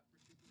that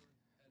particular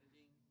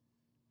editing,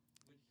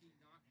 would he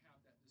not have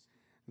that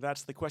distinction?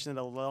 That's the question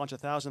that'll launch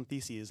 1,000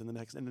 theses in the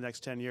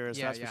next 10 years.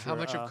 Yeah, that's yeah. for How sure.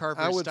 much of I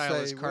Carver's would style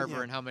is say, Carver,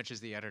 yeah. and how much is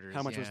the editor's?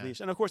 How much was Yeah.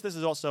 leashed? And of course, this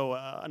is also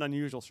an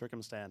unusual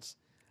circumstance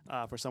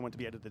for someone to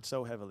be edited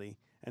so heavily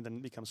and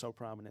then become so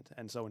prominent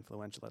and so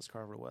influential as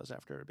Carver was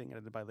after being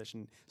edited by Lish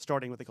and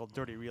starting what they call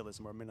dirty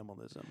realism or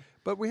minimalism.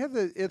 But we have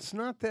it's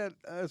not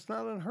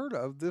unheard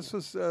of. This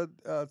was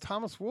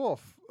Thomas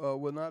Wolfe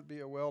would not be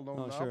a well-known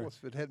Oh, sure. novelist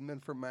if it hadn't been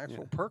for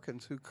Maxwell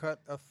Perkins, who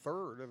cut a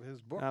third of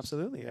his books.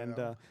 Absolutely. you And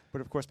know.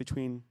 but of course,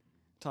 between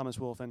Thomas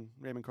Wolfe and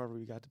Raymond Carver,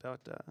 we got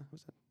about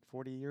was that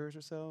 40 years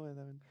or so?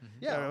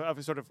 Yeah.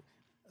 Of sort of.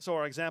 So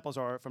our examples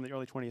are from the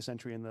early 20th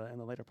century and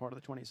the later part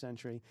of the 20th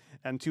century,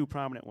 and two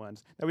prominent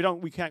ones. Now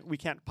we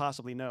can't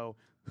possibly know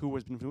who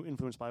was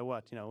influenced by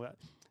what. You know,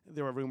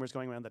 there were rumors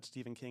going around that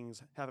Stephen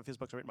King's half of his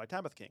books are written by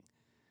Tabitha King,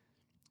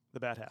 the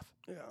bad half,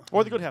 Yeah.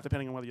 or the good half,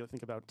 depending on whether you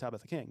think about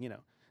Tabitha King. You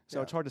know, so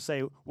Yeah. it's hard to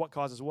say what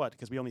causes what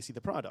because we only see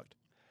the product,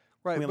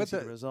 Right. we only But see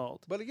the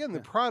result. but again, the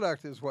Yeah.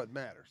 product is what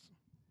matters,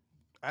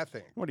 I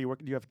think. What do you work?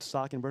 Do you have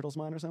stock in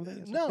Bertelsmann or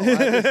something? No,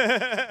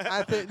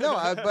 I think no,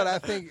 but I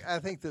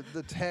think that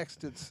the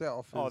text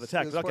itself. Oh, is- the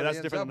text. is Okay, what that's it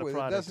ends different up than the with.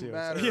 product It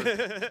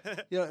doesn't too.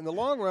 matter. You know, in the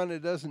long run, it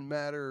doesn't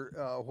matter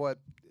what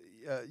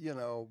you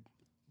know.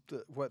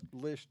 What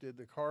Lish did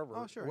to Carver.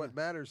 Oh, sure, What yeah.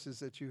 matters is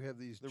that you have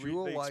these The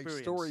jewel-like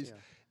experience, stories yeah.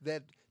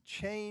 that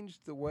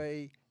changed the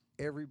way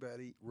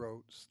everybody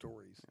wrote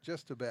stories.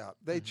 Just about.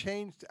 They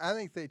changed. I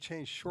think they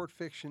changed short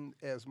fiction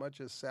as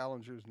much as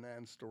Salinger's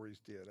 9 stories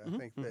did. I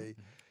think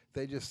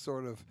they just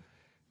sort of.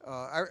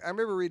 I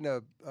remember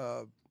reading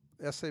a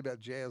essay about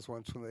jazz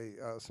once when they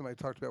somebody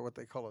talked about what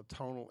they call a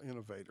tonal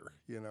innovator.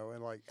 You know,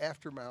 and like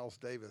after Miles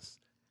Davis,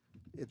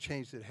 it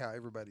changed it how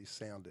everybody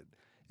sounded.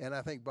 And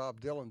I think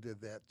Bob Dylan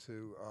did that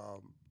to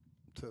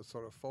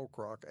sort of folk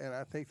rock, and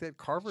I think that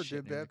Carver Shitting did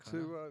in the that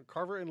to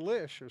Carver and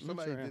Lish, or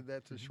somebody sure, yeah. did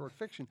that to short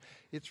fiction.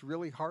 It's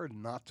really hard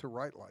not to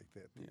write like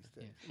that these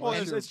days. Well,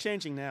 Unless it's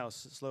changing now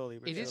slowly.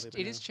 But It is. surely, but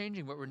It yeah. is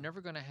changing, but we're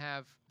never going to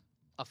have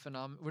a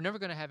We're never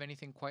going to have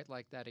anything quite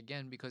like that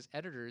again because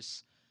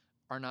editors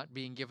are not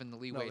being given the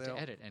leeway they to don't.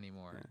 edit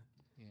anymore.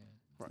 Yeah.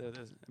 There's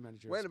a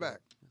managerial Way in the skill.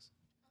 back. Yes.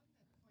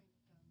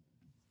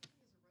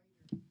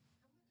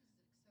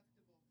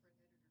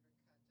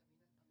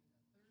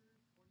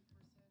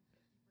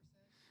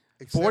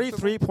 acceptable?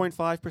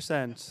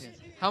 43.5%.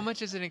 How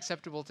much is it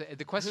acceptable to?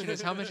 The question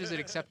is, how much is it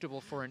acceptable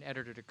for an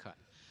editor to cut?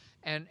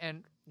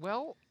 And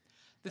well,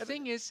 the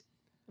thing is,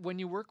 when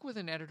you work with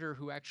an editor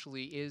who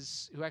actually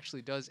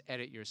does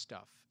edit your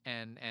stuff,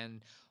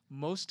 and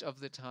most of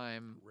the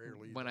time,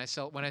 when I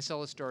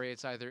sell a story,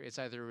 it's either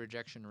a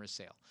rejection or a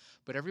sale.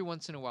 But every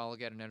once in a while, I'll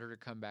get an editor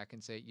come back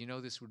and say,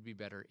 this would be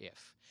better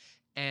if.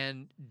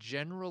 And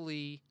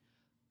generally,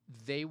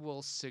 they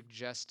will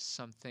suggest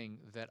something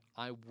that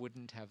I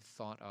wouldn't have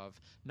thought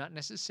of, not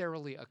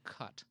necessarily a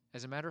cut.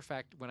 As a matter of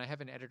fact, when I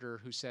have an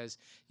editor who says,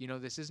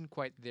 this isn't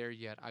quite there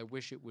yet, I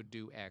wish it would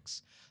do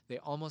X, they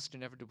almost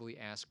inevitably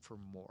ask for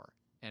more.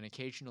 And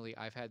occasionally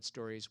I've had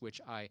stories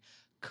which I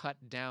cut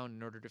down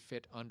in order to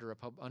fit under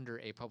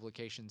a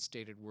publication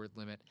stated word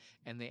limit,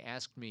 and they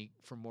asked me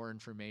for more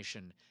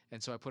information,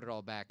 and so I put it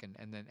all back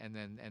and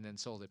then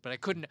sold it. But I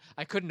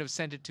couldn't have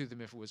sent it to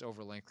them if it was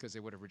over length, because they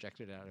would have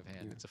rejected it out of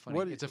hand. Yeah.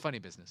 It's a funny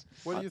business.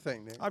 What do you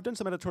think, Nick? I've done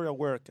some editorial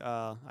work.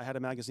 I had a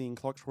magazine,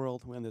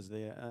 Clarkesworld, when there's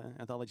the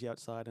anthology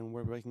outside, and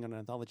we're working on an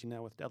anthology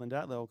now with Ellen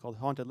Datlow called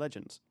Haunted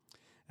Legends.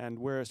 And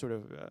we're sort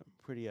of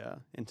pretty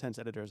intense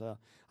editors.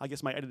 I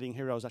guess my editing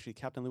hero is actually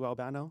Captain Lou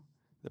Albano,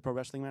 the pro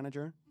wrestling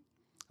manager.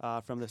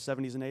 From the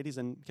 70s and 80s,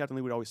 and Captain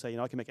Lee would always say,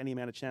 I can make any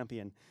man a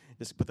champion.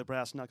 Just put the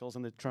brass knuckles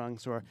in the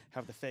trunks, or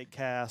have the fake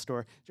cast,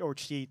 or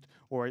cheat,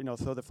 or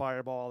throw the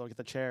fireball, or get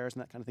the chairs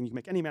and that kind of thing. You can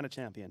make any man a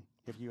champion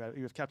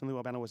if Captain Lou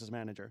Albano was his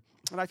manager.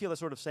 And I feel the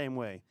sort of same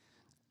way.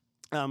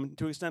 To an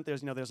extent,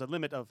 there's a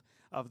limit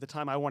of the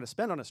time I want to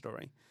spend on a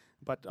story,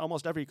 but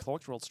almost every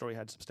Clarkesworld story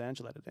had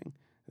substantial editing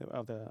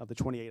of the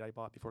 28 I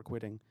bought before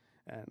quitting.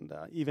 And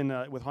even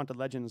with Haunted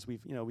Legends,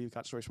 we've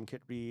got stories from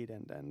Kit Reed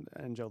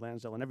and Joe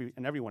Lansdale,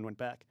 and everyone went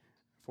back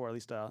for at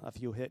least a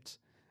few hits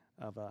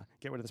of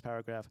get rid of this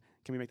paragraph.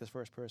 Can we make this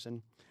first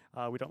person?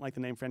 We don't like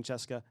the name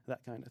Francesca, that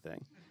kind of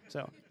thing.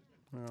 So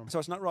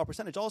it's not raw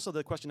percentage. Also,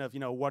 the question of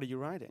what are you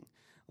writing?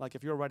 Like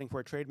if you're writing for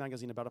a trade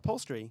magazine about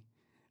upholstery,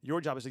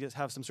 your job is to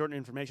have some certain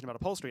information about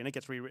upholstery, and it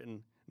gets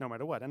rewritten no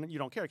matter what. And you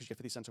don't care because you get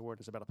 50 cents a word.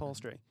 It's about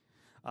upholstery.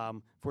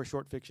 For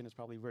short fiction, it's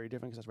probably very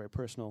different because it's a very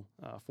personal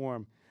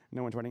form.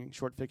 No one's writing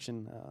short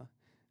fiction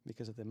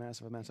because of the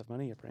massive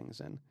money it brings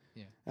in.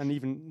 Yeah. And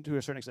even to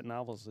a certain extent,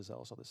 novels is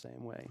also the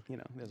same way.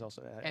 There's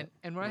also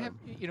and when I have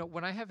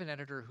when I have an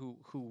editor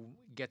who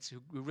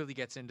really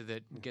gets into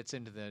the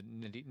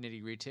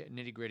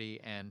nitty gritty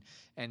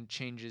and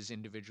changes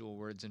individual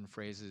words and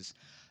phrases,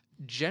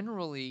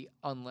 generally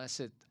unless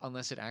it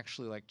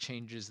actually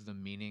changes the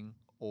meaning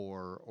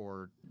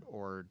or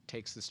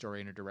takes the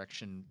story in a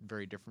direction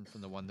very different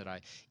from the one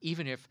that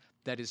even if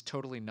that is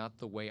totally not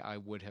the way I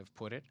would have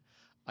put it,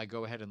 I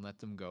go ahead and let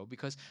them go.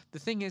 Because the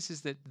thing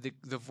is that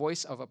the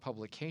voice of a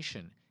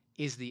publication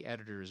is the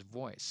editor's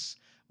voice,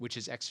 which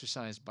is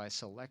exercised by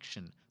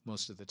selection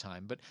most of the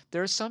time. But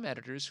there are some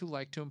editors who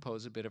like to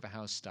impose a bit of a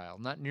house style,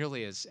 not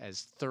nearly as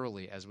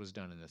thoroughly as was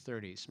done in the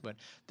 30s. But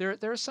there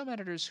are some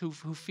editors who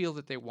feel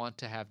that they want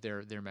to have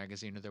their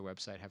magazine or their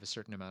website have a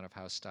certain amount of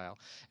house style.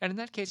 And in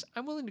that case,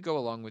 I'm willing to go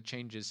along with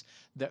changes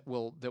that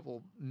will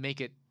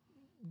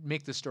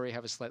make the story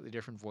have a slightly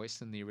different voice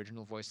than the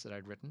original voice that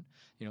I'd written.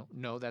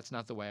 No, that's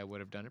not the way I would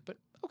have done it. But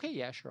okay,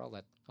 yeah, sure,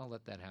 I'll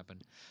let that happen.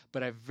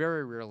 But I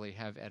very rarely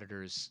have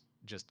editors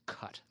just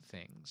cut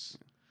things.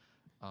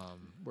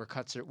 Where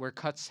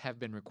cuts have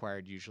been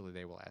required, usually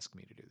they will ask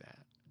me to do that.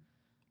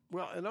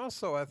 Well, and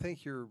also I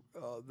think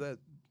that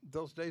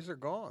those days are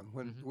gone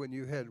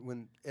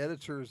when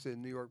editors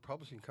in New York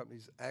publishing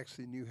companies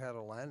actually knew how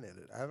to line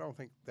edit. I don't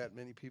think that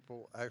many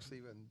people actually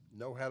even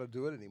know how to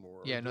do it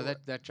anymore. Yeah, no,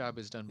 that job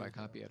is done by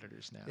copy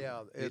editors now.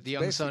 Yeah,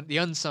 the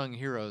unsung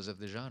heroes of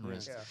the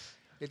genres. Yeah.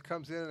 It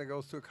comes in and it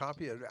goes to a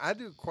copy editor. I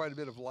do quite a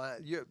bit of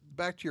line.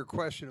 Back to your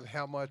question of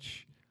how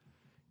much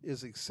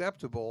is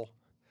acceptable.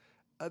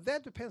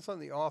 That depends on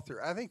the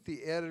author. I think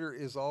the editor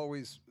is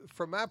always,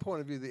 from my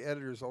point of view, the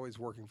editor is always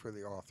working for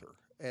the author.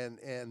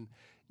 And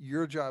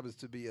your job is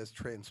to be as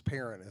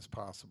transparent as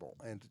possible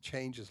and to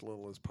change as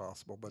little as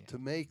possible, but to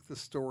make the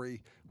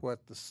story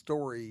what the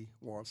story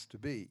wants to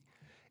be.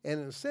 And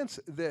in a sense,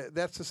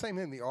 that's the same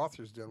thing the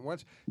author's doing.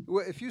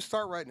 If you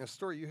start writing a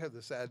story, you have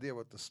this idea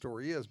what the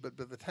story is, but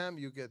by the time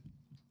you get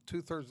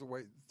 2/3 of the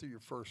way through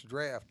your first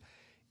draft,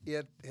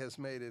 it has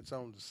made its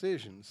own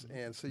decisions.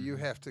 And so you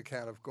have to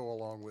kind of go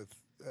along with,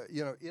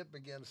 it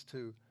begins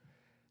to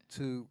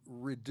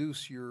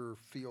reduce your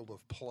field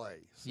of play.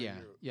 So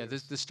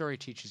the story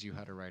teaches you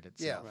how to write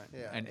itself.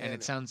 Yeah. And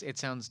it sounds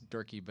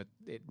dorky, but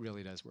it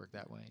really does work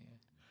that way.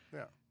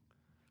 Yeah.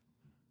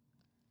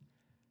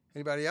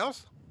 Anybody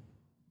else?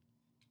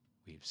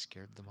 We've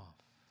scared them off.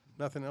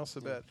 Nothing else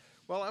about.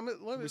 Well,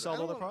 we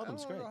solved all the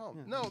problems. Great.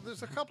 Yeah. No,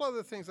 there's a couple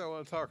other things I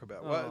want to talk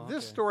about.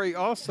 This story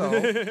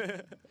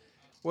also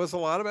was a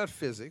lot about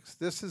physics.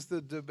 This is the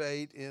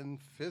debate in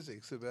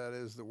physics about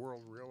is the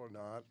world real or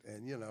not,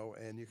 and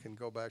and you can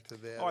go back to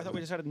that. Oh, I thought we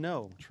decided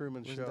no.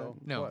 Truman Show.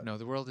 No,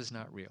 the world is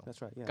not real.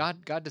 That's right. Yeah.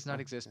 God does not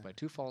exist by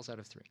 2 falls out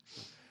of 3.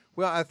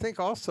 Well, I think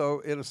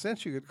also, in a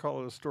sense, you could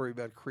call it a story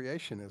about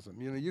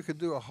creationism. You could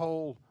do a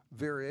whole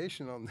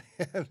variation on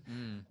that,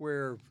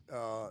 where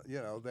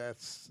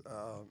that's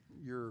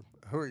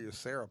who are you,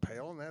 Sarah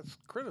Palin? That's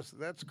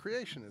That's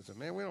creationism,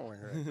 man. We don't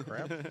want to hear that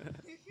crap.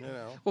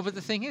 Well, but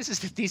the thing is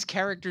that these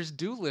characters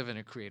do live in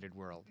a created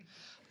world.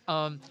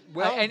 Well,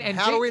 and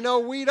how do we know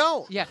we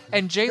don't? Yeah,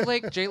 and Jay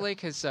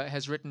Lake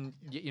has written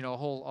a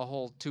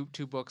whole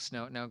two books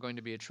now going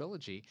to be a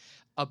trilogy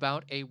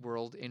about a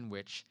world in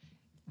which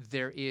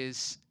there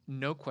is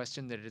no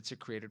question that it's a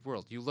created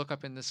world. You look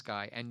up in the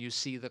sky and you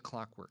see the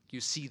clockwork. You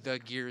see the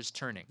gears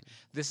turning.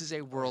 This is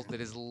a world that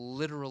is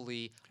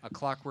literally a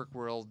clockwork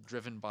world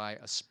driven by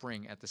a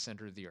spring at the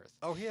center of the earth.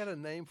 Oh, he had a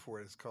name for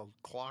it. It's called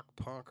clock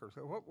punk or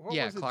something. What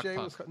Yeah, was it? clock Jay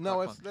punk. was called? Clock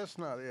No, punk. that's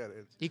not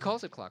it. He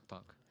calls it clock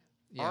punk.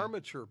 Yeah.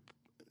 Armature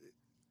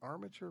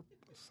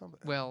something.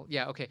 Well,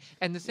 yeah, okay.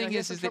 And the thing he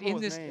has is some that trouble in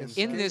with this names.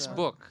 in this Yeah.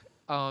 book,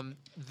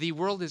 the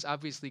world is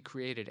obviously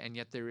created, and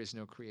yet there is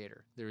no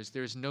creator. There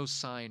is no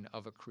sign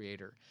of a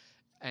creator,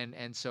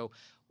 and so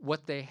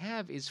what they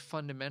have is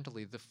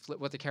fundamentally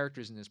what the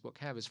characters in this book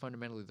have is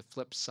fundamentally the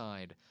flip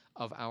side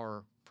of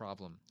our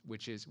problem,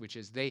 which is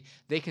they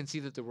can see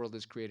that the world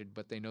is created,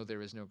 but they know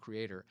there is no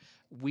creator.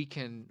 We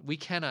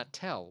cannot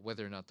tell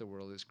whether or not the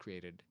world is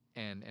created,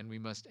 and we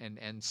must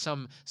and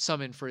some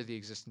infer the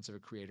existence of a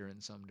creator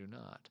and some do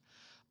not.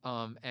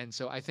 And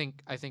so I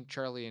think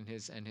Charlie and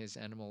his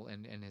animal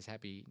and his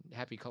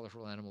happy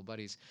colorful animal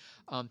buddies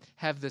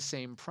have the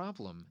same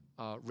problem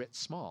writ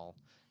small,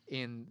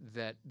 in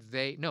that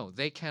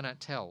they cannot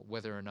tell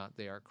whether or not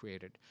they are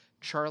created.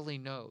 Charlie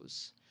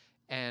knows,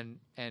 and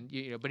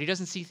but he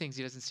doesn't see things,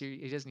 he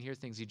doesn't hear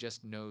things, he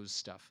just knows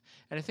stuff.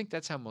 And I think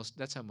that's how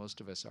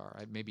most of us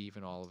are. Maybe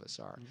even all of us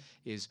are.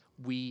 Is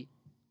we,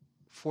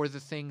 for the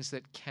things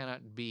that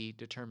cannot be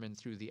determined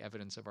through the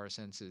evidence of our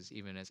senses,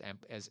 even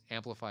as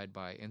amplified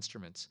by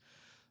instruments,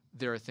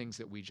 there are things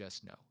that we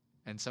just know.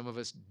 And some of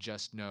us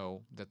just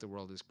know that the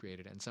world is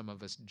created, and some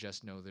of us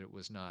just know that it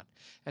was not.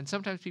 And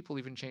sometimes people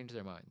even change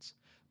their minds.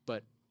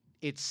 But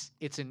it's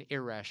an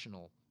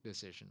irrational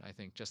decision, I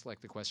think, just like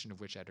the question of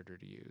which editor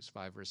to use,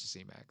 5 versus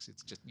Emacs.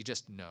 It's just, you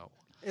just know.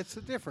 It's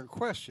a different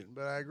question,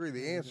 but I agree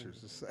the answer is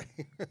the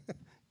same.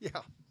 Yeah.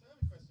 So I have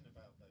a question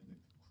about the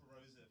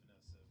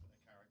corrosiveness of a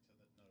character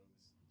that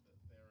knows that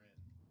they're in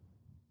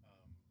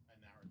a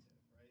narrative,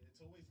 right?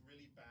 It's always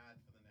really bad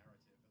for the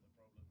narrative, and the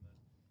problem that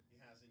he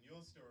has in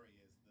your story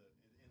is that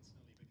it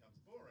instantly becomes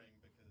boring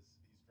because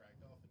he's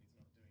dragged off and he's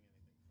not doing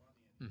anything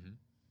funny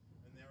anymore.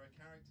 And there are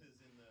characters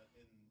in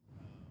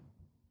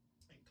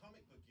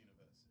comic book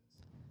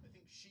universes. I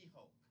think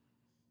She-Hulk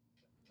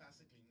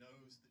classically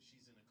knows that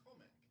she's in a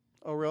comic.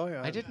 Oh, really?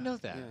 I didn't know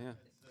that. Yeah,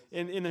 yeah.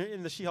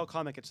 In the She-Hulk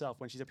comic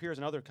itself, when she appears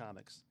in other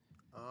comics,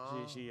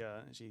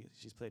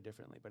 she's played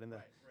differently. But in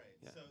the Right.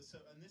 Yeah. So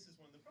and this is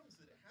one of the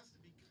problems, that it has to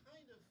be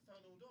kind of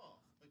funneled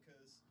off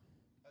because,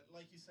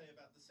 like you say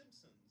about The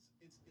Simpsons,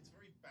 it's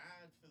very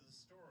bad for the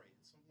story.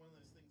 It's one of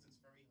those things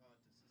that's very hard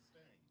to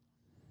sustain.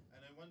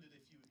 And I wondered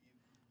if you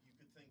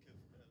could think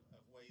of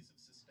ways of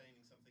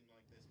sustaining something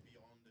like this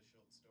beyond a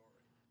short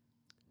story.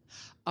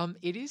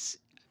 It is.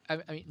 I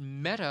mean,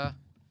 meta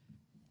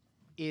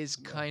is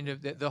kind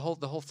of the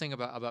whole thing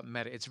about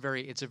meta. It's a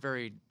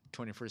very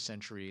 21st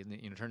century,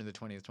 turn of the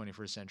 20th,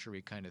 21st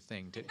century kind of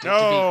thing.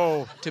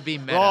 To be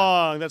meta.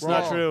 Wrong. That's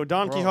not Wrong. true.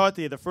 Don Wrong.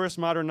 Quixote, the first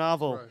modern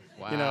novel.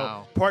 Right.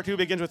 Wow. Part 2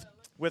 begins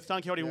with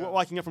Don Quixote Yeah.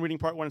 walking up from reading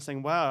part 1 and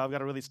saying, "Wow, I've got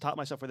to really stop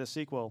myself for this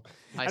sequel."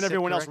 I And sit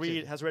everyone else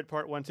corrected. has read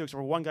part 1 too, except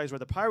for one guy's read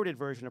the pirated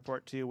version of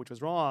part 2, which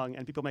was wrong,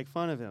 and people make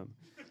fun of him.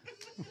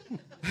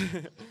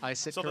 I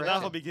sit So the corrected.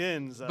 novel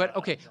begins. But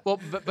okay, well,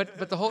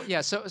 but the whole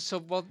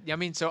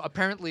so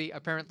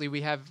apparently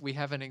we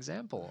have an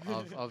example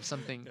of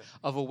something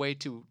of a way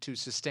to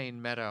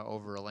sustain meta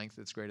over a length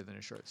that's greater than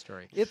a short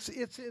story. It's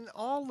in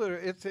all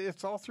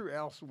it's all through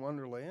Alice in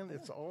Wonderland.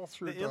 It's all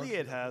through The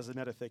Iliad has a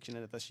metafiction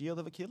in it. The Shield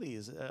of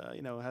Achilles,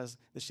 has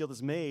the shield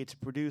is made to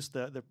produce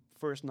the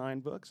first 9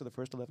 books or the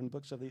first 11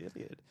 books of the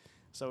Iliad.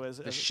 So as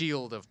The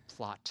shield of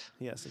plot.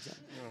 yes,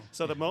 exactly.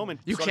 So the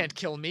moment You sort of- can't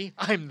kill me.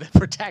 I'm the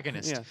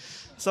protagonist. Yeah.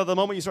 So the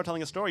moment you start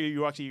telling a story,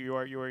 you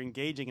are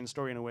engaging in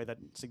story in a way that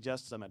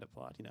suggests a meta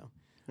plot. Yeah.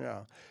 How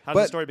does But-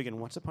 the story begin?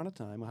 Once upon a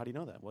time. Well, how do you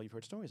know that? Well, you've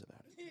heard stories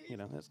about it.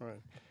 That's Right.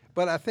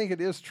 But I think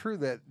it is true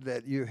that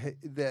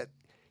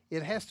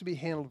it has to be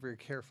handled very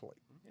carefully.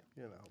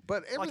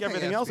 But everything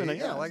everything has else to in be, it,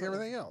 yeah, yeah. like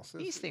everything else.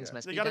 These things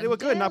must you be got to done do it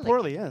good, not delicately.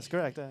 poorly. Yes,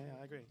 correct. I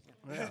agree.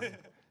 Yeah.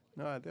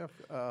 No, I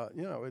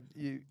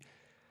definitely.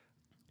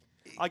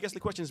 I guess the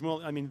question is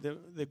more. I mean,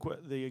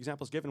 the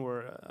examples given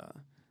were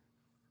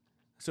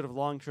sort of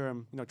long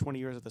term. 20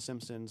 years of The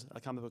Simpsons. A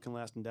comic book can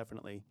last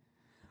indefinitely,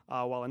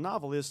 while a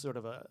novel is sort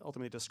of a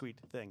ultimately discrete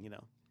thing.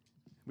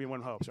 We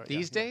one hopes. Right?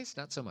 These days,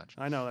 not so much.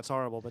 I know that's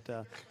horrible, but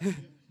Your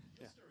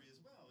story as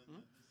well, and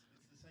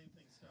it's the same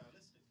thing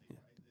stylistically,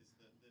 right? Is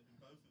that in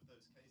both of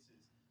those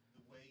cases,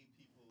 the way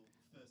people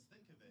first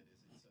think of it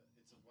is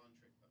it's a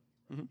one-trick pony.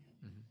 Right?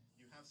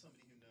 You have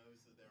somebody who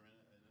knows that they're in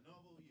a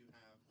novel. You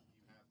have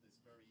this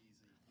very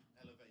easy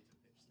elevator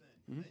pitch thing.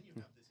 And then you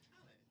have this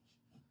challenge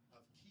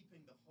of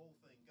keeping the whole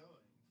thing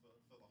going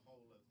for the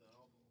whole of the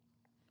novel.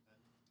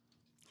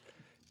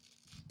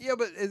 Yeah,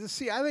 but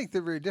see, I think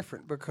they're very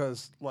different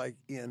because, like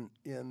what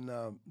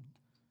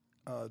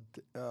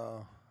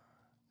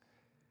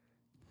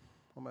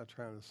am I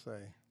trying to say?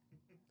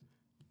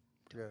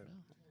 Forget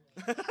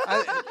it.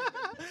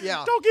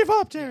 Yeah. Don't give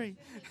up, Terry.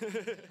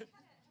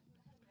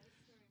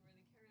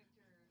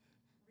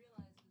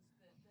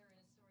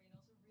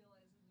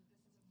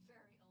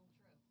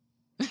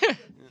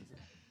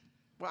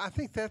 Well, I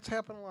think that's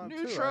happened a lot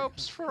New too.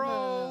 tropes for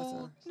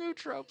all. New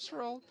tropes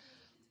for all.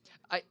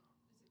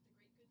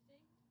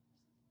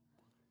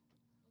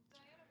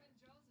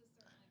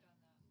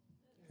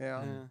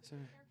 Yeah.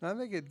 I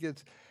think it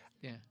gets.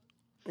 Yeah.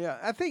 Yeah,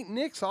 I think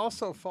Nick's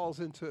also falls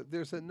into it.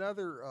 There's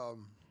another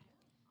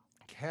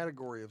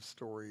category of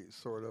story,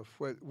 sort of,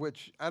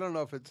 which I don't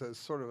know if it's a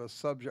sort of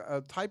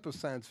a type of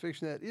science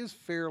fiction that is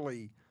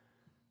fairly,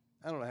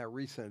 I don't know how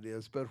recent it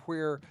is, but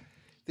where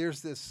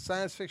there's this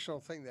science fictional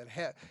thing that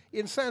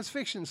in science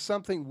fiction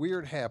something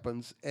weird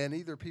happens, and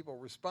either people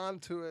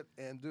respond to it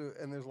and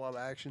there's a lot of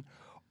action,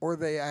 or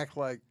they act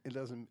like it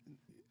doesn't.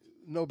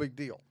 No big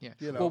deal. Yeah.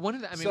 You know? Well, one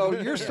of the. I mean, so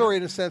your story,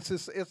 in a sense,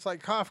 it's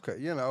like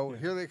Kafka. You know,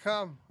 here they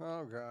come.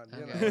 Oh God.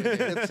 You know,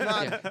 it's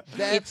not. Yeah.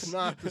 That's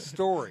not the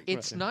story.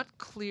 It's not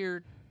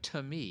clear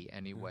to me,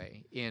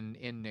 anyway, in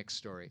Nick's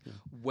story,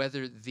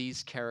 whether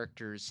these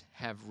characters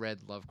have read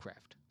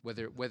Lovecraft,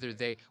 whether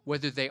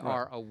they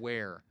are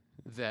aware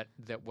that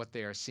what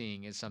they are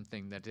seeing is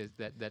something that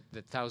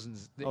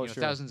thousands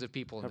thousands of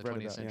people in the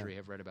 20th century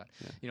have read about.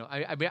 Yeah. You know,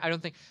 I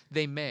don't think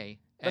they may.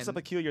 That's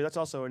That's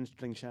also an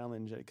interesting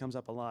challenge. It comes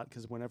up a lot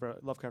because whenever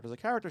Lovecraft as a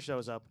character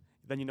shows up,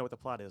 then you know what the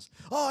plot is.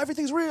 Oh,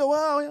 everything's real.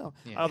 Wow,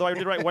 yeah. Although I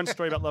did write one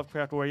story about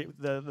Lovecraft where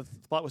the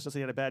plot was just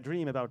he had a bad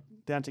dream about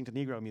dancing to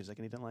Negro music,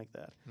 and he didn't like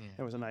that. Yeah.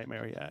 It was a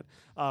nightmare he had.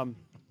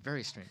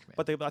 Very strange, man.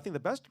 But I think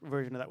the best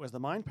version of that was The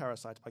Mind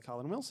Parasites by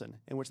Colin Wilson,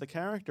 in which the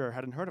character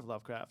hadn't heard of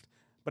Lovecraft,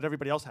 but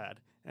everybody else had.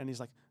 And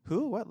he's like,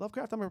 who? What?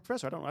 Lovecraft? I'm a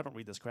professor. I don't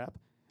read this crap.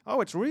 Oh,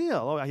 it's real.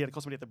 Oh, he had to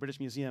call somebody at the British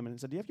Museum and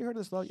said, have you heard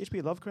of this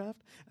H.P.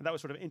 Lovecraft? And that was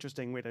sort of an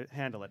interesting way to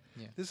handle it.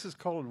 Yeah. This is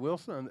Colin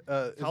Wilson.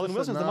 Colin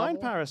Wilson's The Mind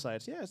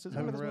Parasites. Yes, it's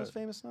one of his most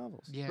famous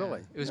novels. Yeah,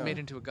 really? It was made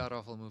into a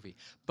god-awful movie.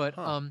 But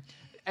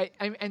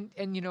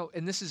and you know,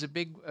 and this is a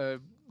big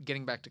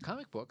getting back to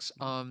comic books.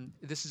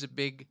 This is a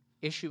big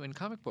issue in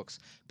comic books.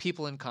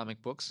 People in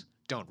comic books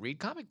don't read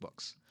comic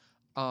books.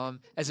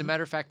 As a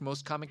matter of fact,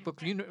 most comic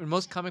book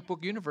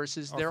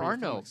universes there are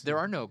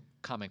no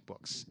comic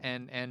books,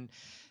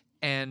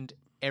 and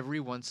every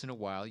once in a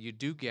while you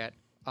do get.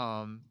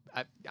 I'll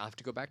have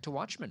to go back to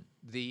Watchmen.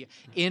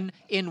 In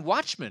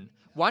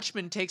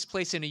Watchmen takes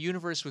place in a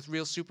universe with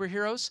real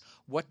superheroes.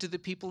 What do the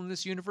people in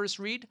this universe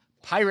read?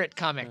 Pirate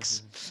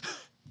comics.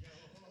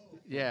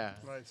 Yeah.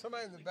 Right.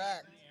 Somebody in the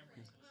back.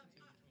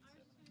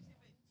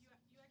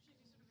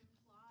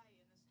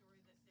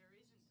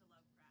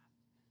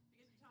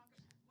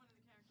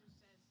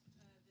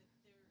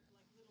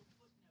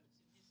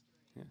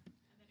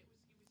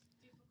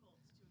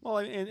 Well,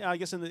 and I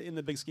guess in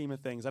the big scheme of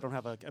things, I don't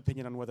have an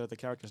opinion on whether the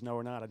characters know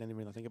or not. I didn't even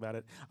really think about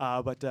it.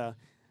 But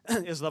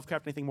is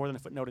Lovecraft anything more than a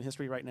footnote in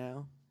history right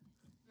now?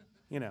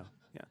 You know,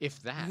 yeah. If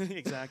that.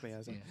 Exactly.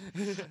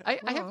 Yeah.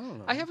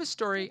 I have a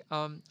story.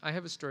 I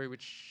have a story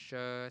which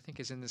I think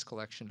is in this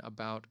collection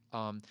about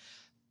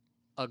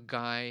a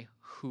guy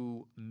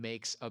who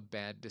makes a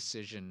bad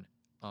decision.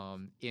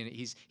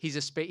 He's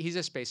a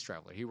space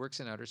traveler. He works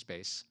in outer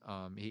space.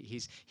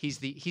 He's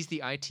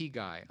the IT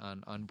guy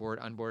on board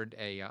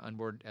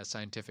a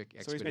scientific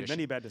expedition. So he's made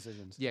many bad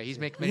decisions. Yeah, he's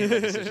made many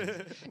bad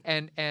decisions.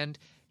 And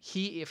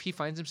if he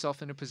finds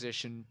himself in a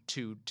position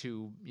to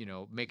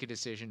make a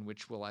decision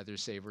which will either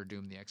save or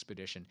doom the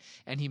expedition,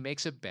 and he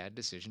makes a bad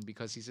decision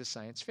because he's a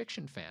science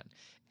fiction fan,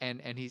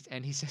 and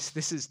he says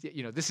this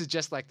is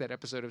just like that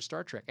episode of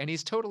Star Trek, and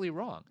he's totally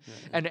wrong. Yeah.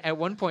 And at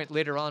one point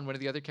later on, one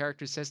of the other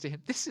characters says to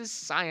him, "This is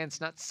science,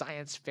 not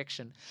science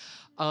fiction,"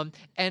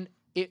 and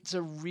it's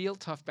a real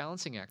tough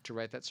balancing act to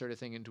write that sort of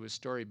thing into a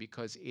story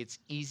because it's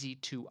easy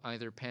to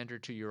either pander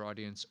to your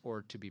audience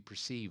or to be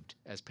perceived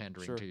as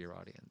pandering to your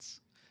audience.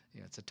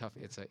 Yeah,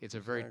 it's a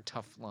very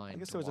tough line. I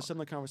guess there was a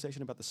similar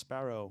conversation about The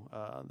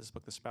Sparrow, this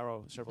book, The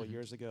Sparrow, several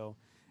years ago,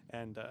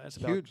 and it's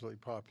about hugely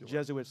popular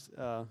Jesuits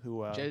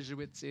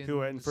who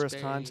were in First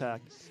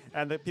Contact,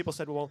 and the people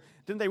said, well,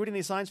 didn't they read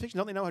any science fiction?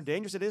 Don't they know how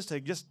dangerous it is to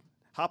just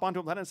hop onto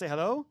a planet and say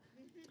hello?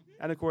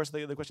 And of course,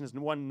 the question is,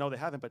 one, no, they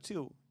haven't, but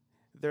two,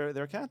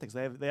 they're Catholics.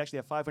 They actually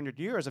have 500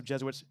 years of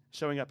Jesuits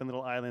showing up in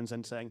little islands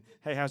and saying,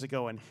 "Hey, how's it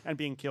going?" and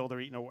being killed or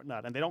eaten or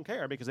whatnot, and they don't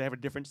care because they have a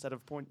different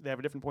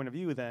point of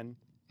view than.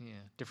 Yeah,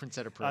 different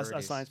set of priorities.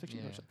 A science fiction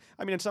person.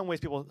 I mean, in some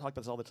ways, people talk about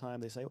this all the time.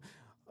 They say,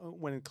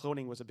 when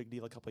cloning was a big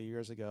deal a couple of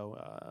years ago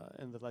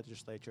in the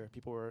legislature,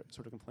 people were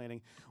sort of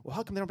complaining, well,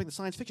 how come they don't bring the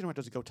science fiction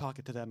writers to go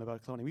talk to them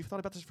about cloning? We've thought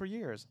about this for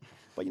years.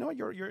 But you know what?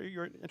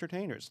 You're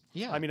entertainers.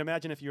 Yeah. I mean,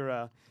 imagine if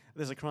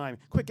there's a crime.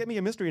 Quick, get me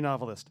a mystery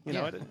novelist. You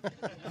know,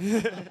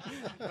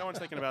 no one's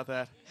thinking about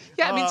that.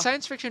 Yeah, I mean,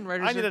 science fiction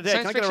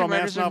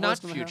writers are not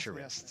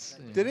futurists.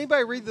 Yeah. Did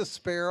anybody read The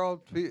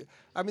Sparrow?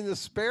 I mean, The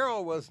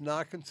Sparrow was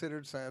not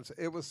considered science.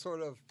 It was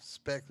sort of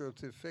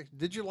speculative fiction.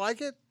 Did you like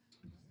it?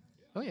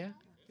 Oh, yeah.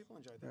 Michael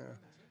enjoyed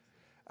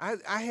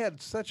that. I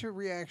had such a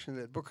reaction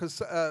to that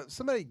because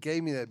somebody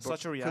gave me that book.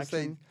 Such a 'cause they-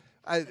 reaction?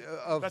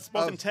 of, That's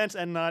both of- intense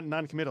and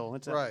non-committal.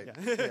 It's, Right.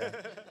 yeah. Yeah.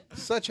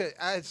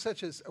 I had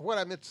such a. What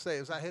I meant to say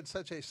is I had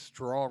such a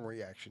strong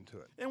reaction to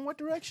it. In what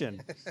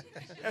direction?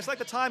 It's like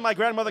the time my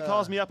grandmother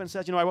calls me up and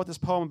says, I wrote this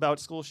poem about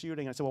school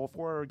shooting. I said, well,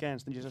 for or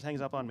against? And she just hangs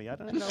up on me. I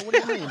don't know. What do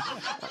you mean?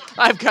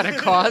 I've got to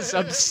cause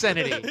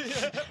obscenity.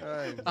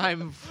 Right.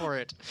 I'm for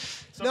it.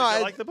 So No, did you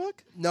I- like the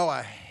book? No,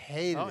 I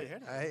hated Oh, you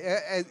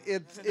it.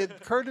 hated It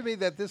occurred to me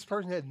that this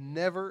person had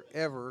never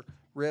ever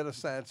read a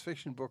science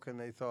fiction book, and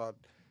they thought,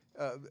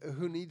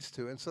 who needs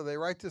to? And so they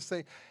write this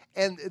thing,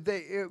 and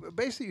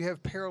basically you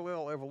have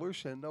parallel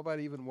evolution.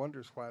 Nobody even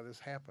wonders why this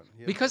happened.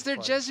 You know, Because it's they're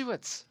like-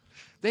 Jesuits.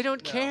 They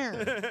don't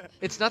care.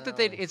 It's not that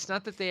they. It's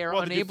not that they are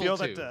Well, did you unable feel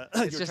to. that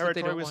It's your just that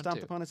they territory don't was want stomped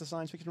to. upon as a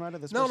science fiction writer?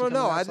 This No, person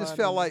no, no. coming I just outside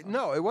felt and- like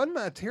no, it wasn't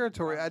my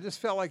territory. I just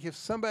felt like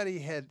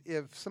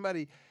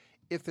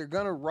if they're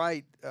going to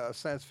write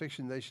science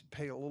fiction, they should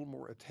pay a little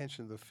more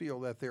attention to the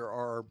field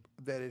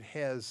that it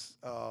has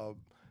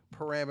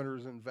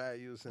parameters and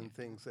values and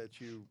things that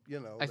you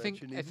know. I that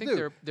think you need I to think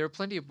do. there are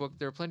plenty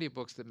of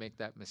books that make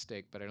that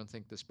mistake, but I don't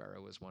think The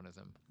Sparrow was one of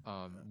them.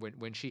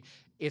 When she,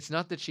 it's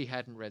not that she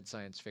hadn't read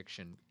science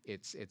fiction.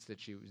 It's that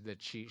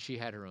she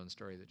had her own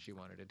story that she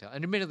wanted to tell.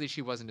 And admittedly,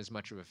 she wasn't as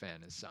much of a fan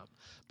as some,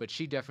 but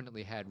she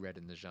definitely had read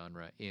in the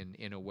genre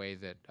in a way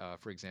that,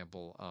 for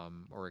example,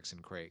 Oryx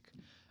and Crake.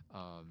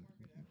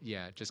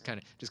 Just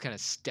kind of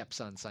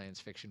steps on science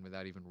fiction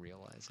without even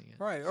realizing it.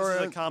 Right, This or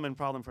is a common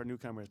problem for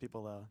newcomers.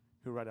 People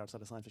who write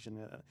outside of science fiction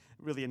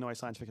really annoy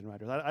science fiction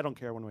writers. I don't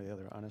care one way or the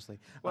other, honestly.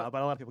 Well-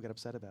 But a lot of people get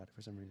upset about it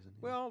for some reason.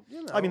 well,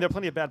 you know. I mean, there are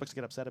plenty of bad books to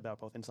get upset about,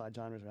 both inside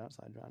genres or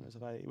outside genres.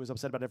 If I was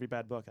upset about every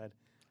bad book, I'd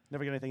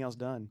never get anything else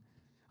done.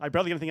 I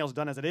barely get anything else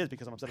done as it is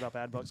because I'm upset about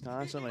bad books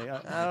constantly.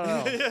 I don't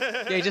know.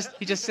 Yeah,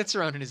 he just sits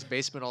around in his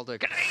basement all day.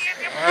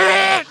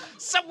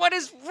 So what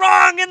is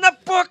wrong in the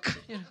book?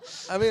 You know.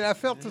 I mean, I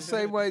felt the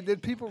same way.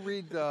 Did people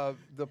read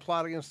The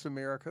Plot Against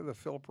America, the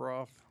Philip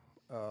Roth?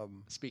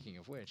 Speaking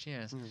of which,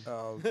 yes.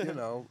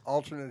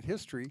 Alternate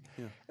history,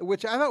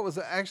 which I thought was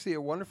actually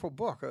a wonderful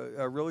book,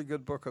 a really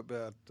good book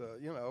about,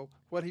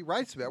 what he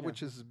writes about,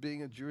 which is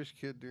being a Jewish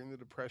kid during the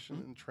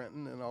Depression in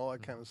Trenton and all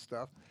that kind of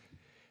stuff.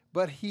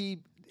 But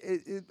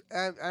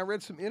I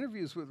read some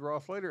interviews with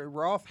Roth later, and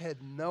Roth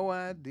had no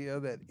idea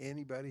that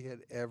anybody had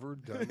ever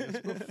done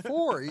this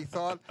before. He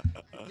thought,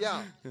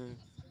 yeah. Sounded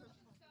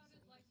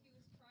like he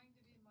was trying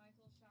to be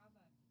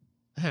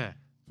Michael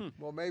Chabon.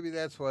 Well, maybe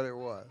that's what it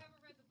was. I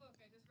haven't read the book.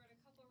 I just read a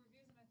couple of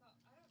reviews and I thought,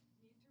 I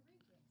don't need to read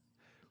this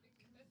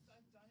because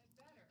I've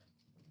done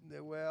it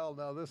better. Well,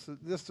 no,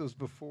 this was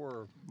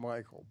before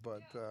Michael,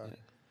 but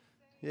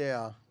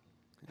yeah.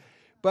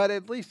 But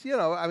at least you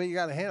got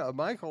to handle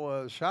Michael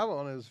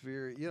Chabon is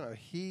very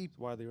he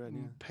Widely read,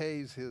 yeah.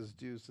 pays his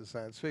dues to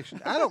science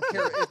fiction. I don't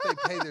care if they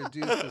pay their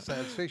dues to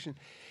science fiction.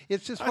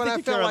 It's just what think I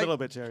you felt care like a little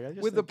bit, Jerry. I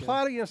just with the think,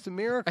 Plot Against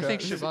America. I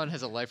think Siobhan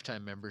has a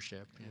lifetime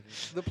membership.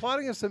 The Plot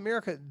Against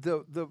America,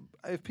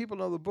 if people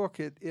know the book,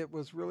 it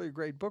was really a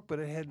great book, but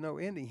it had no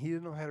ending. He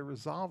didn't know how to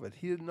resolve it.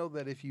 He didn't know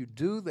that if you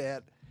do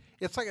that,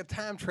 it's like a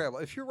time travel.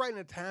 If you're writing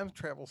a time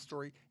travel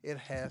story, it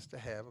has to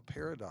have a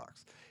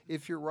paradox.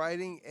 If you're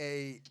writing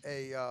a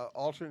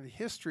alternate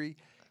history,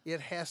 it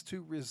has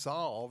to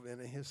resolve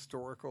in a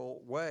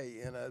historical way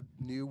in a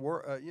new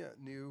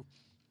new.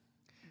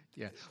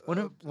 Yeah, one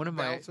of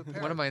my balance of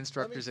power.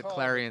 instructors Let at me call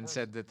Clarion the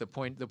said that the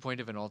point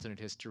of an alternate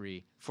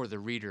history for the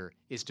reader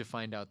is to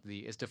find out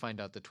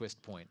the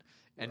twist point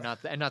and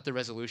not the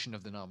resolution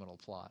of the nominal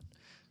plot.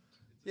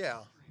 Yeah,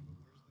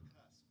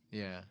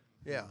 Yeah.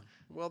 yeah.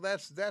 Well,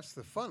 that's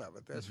the fun of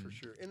it. That's for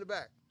sure. In the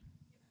back.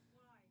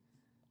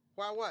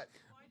 Why what?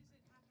 Why does it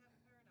have to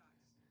have a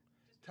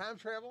paradox? Time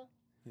travel?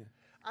 Yeah.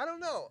 I don't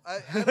know. I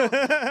don't,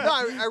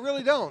 no, I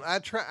really don't.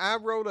 I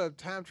wrote a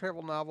time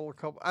travel novel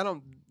I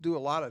don't do a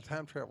lot of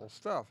time travel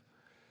stuff,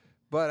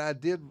 but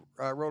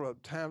I wrote a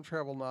time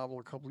travel novel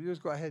a couple of years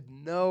ago. I had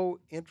no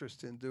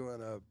interest in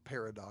doing a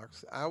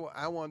paradox.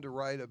 I wanted to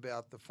write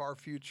about the far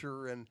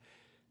future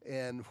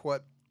and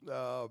what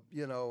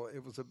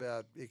it was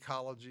about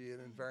ecology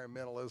and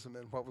environmentalism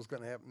and what was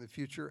going to happen in the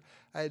future.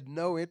 I had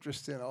no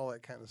interest in all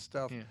that kind of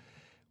stuff. Yeah.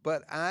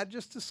 But I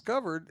just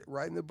discovered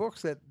writing the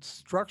books that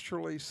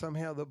structurally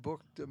somehow the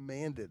book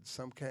demanded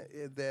some kind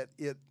that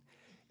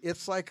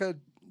it's like a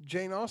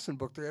Jane Austen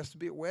book. There has to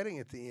be a wedding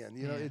at the end.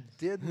 It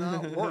did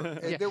not work.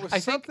 Yeah, There was I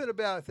think- something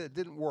about it that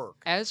didn't work.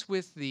 As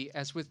with the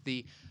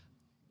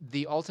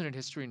alternate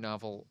history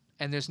novel,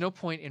 and there's no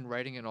point in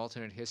writing an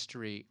alternate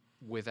history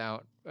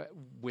without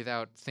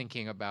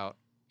thinking about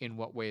in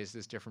what way is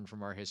this different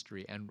from our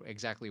history and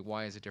exactly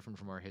why is it different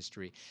from our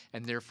history,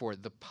 and therefore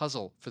the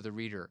puzzle for the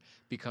reader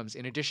becomes,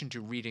 in addition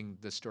to reading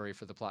the story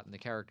for the plot and the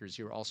characters,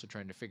 you're also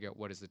trying to figure out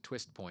what is the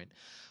twist point.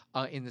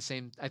 In the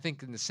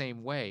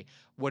same way,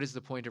 what is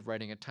the point of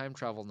writing a time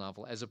travel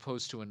novel as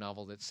opposed to a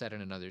novel that's set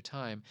in another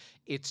time?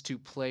 It's to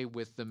play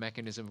with the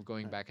mechanism of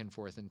going back and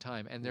forth in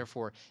time, and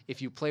therefore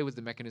if you play with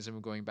the mechanism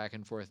of going back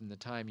and forth in the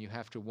time, you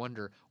have to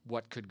wonder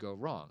what could go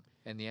wrong.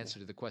 And the answer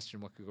to the question,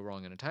 what could go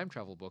wrong in a time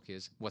travel book,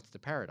 is what's the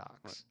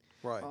paradox?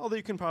 Right. Although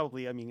you can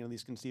probably, at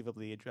least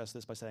conceivably address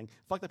this by saying,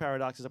 fuck the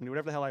paradoxes, I'm going to do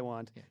whatever the hell I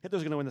want. Yeah.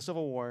 Hitler's going to win the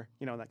Civil War,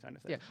 that kind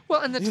of thing. Yeah.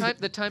 Well, and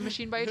the time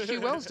machine by H.G.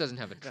 Wells doesn't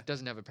have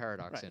a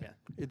paradox Right, in it.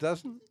 It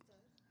doesn't?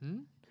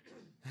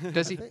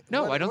 Does he?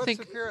 No, I don't what's think.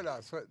 the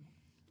paradox? What?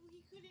 He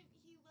couldn't.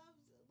 He loves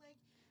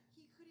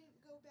he couldn't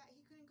go back.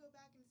 He couldn't go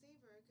back and save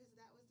her because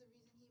that was the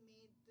reason he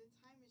made the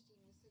time machine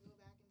was to go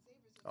back and save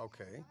her. So he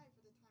Okay. had to die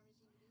for the time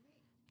machine to be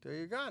made. There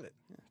you got it.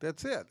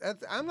 That's it.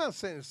 I'm not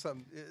saying it's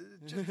some.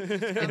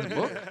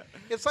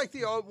 It's like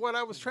what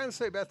I was trying to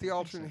say about the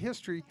alternate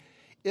history.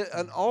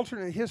 An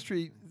alternate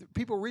history,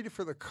 people read it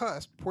for the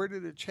cusp. Where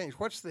did it change?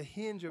 What's the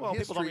hinge of Well,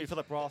 history? people don't read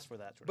Philip Roth for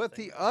that sort But of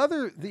thing.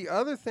 the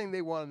other thing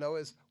they want to know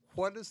is,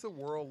 what does the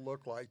world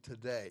look like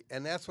today?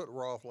 And that's what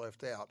Roth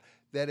left out.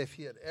 That if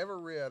he had ever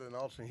read an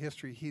alternate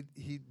history,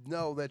 he'd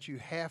know that you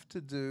have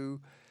to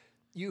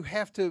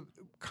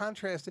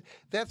contrast it.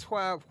 That's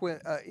why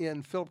when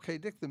in Philip K.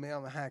 Dick, The Man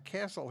on the High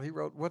Castle, he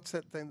wrote, what's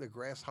that thing, The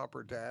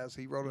Grasshopper Dies?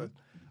 He wrote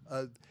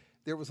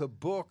there was a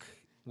book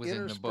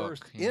Within the book,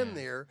 interspersed yeah. in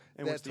there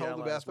In that which the told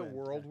Allies about the went,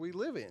 world we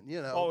live in,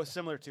 Oh, it's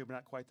similar to, but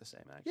not quite the same,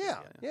 actually.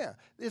 Yeah.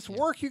 It's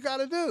work you got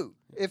to do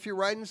if you're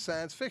writing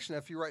science fiction.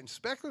 If you're writing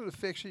speculative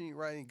fiction, you're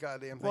writing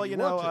goddamn thing. Well, you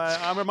want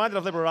to. I'm reminded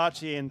of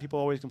Liberace, and people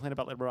always complain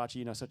about Liberace,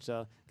 such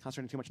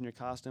concentrating too much on your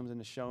costumes and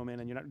the showman,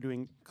 and you're not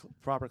doing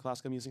proper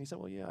classical music. He said,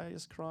 well, yeah, I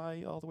just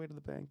cry all the way to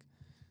the bank.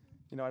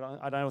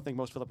 I don't think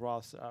most Philip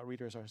Roth's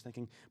readers are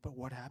thinking, but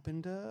what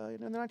happened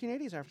in the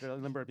 1980s after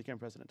Lindbergh became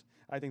president?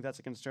 I think that's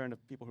a concern of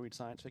people who read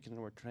science fiction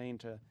and were trained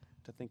to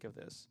think of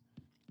this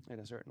in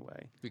a certain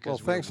way.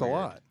 Because Well, thanks a weird.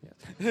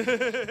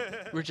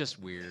 lot. We're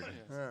just weird.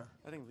 Yeah.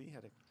 I think Lee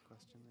had a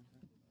question.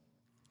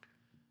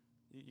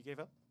 You gave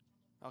up?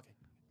 Okay.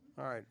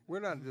 All right. We're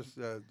not just.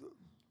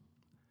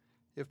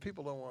 If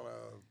people don't want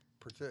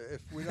to,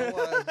 if we don't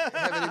want to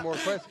have any more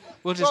questions,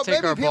 We'll just take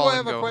maybe our people ball have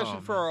and a go question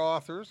home. for our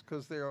authors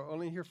because they're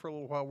only here for a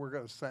little while. We're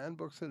going to sign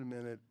books in a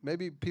minute.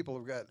 Maybe people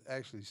have got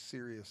actually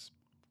serious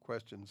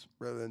questions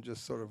rather than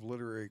just sort of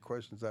literary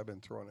questions I've been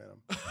throwing at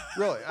them.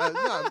 Really,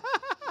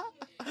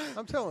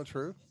 I'm telling the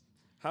truth.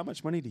 How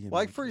much money do you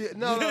Like make? for you,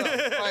 no. All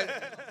right,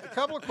 a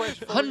couple of questions.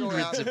 before we go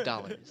Hundreds out. of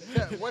dollars.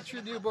 Yeah, what's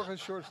your new book of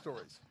short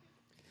stories?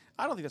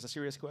 I don't think that's a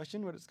serious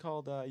question, but it's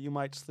called You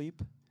Might Sleep.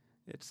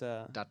 It's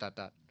Dot, dot, dot.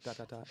 dot,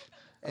 dot, dot.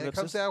 And it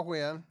comes Ellipsis. out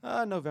when?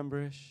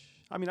 November-ish.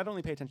 I mean, I don't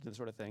really pay attention to this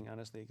sort of thing,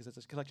 honestly, because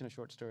it's a collection of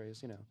short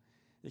stories.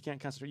 You can't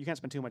concentrate. You can't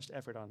spend too much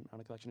effort on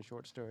a collection of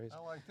short stories. I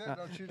like that,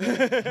 don't you,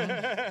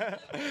 David?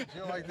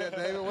 You like that,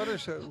 David? What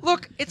is it?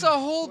 Look, it's a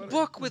whole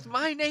book with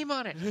my name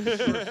on it.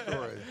 Short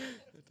story.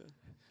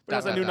 But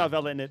there's a dot, new dot.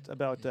 novella in it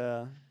about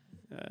the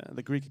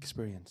Greek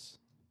experience.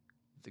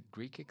 The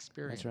Greek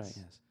experience. That's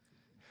right.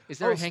 Is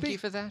there Oh, a hanky speak-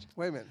 for that?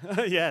 Wait a minute.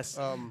 Yes. yes.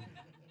 Um,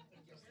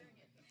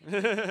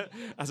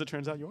 As it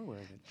turns out, you're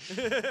wearing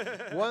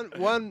it.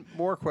 one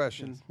more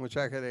question, which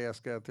I could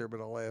ask out there, but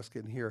I'll ask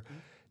in here.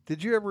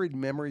 Did you ever read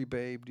Memory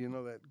Babe? Do you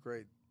know that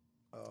great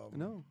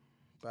No.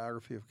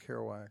 biography of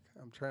Kerouac?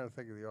 I'm trying to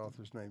think of the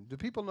author's name. Do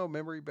people know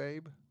Memory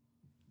Babe?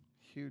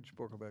 Huge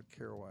book about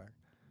Kerouac.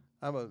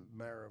 I'm a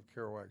admirer of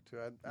Kerouac, too.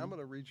 I'm going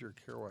to read your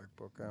Kerouac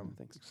book. I'm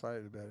Thanks.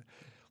 excited about it.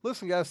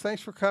 Listen, guys,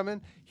 thanks for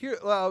coming. Here,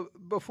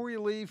 before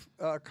you leave,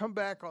 come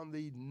back on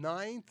the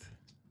 9th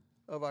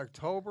of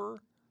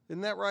October.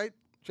 Isn't that right,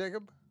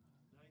 Jacob?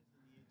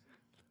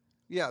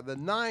 Yeah, the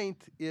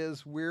 9th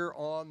is we're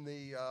on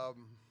the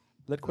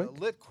Litquake?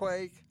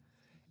 Litquake.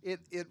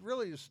 It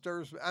really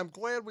disturbs me. I'm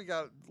glad we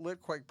got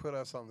Litquake put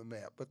us on the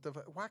map, but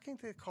why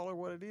can't they call it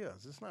what it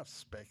is? It's not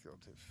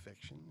speculative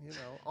fiction.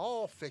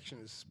 All fiction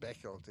is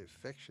speculative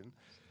fiction.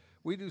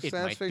 We do It science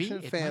might be, fiction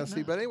and it might fantasy,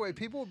 not. but anyway,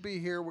 people will be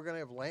here. We're going to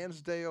have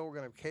Lansdale, we're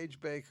going to have Cage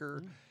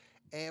Baker,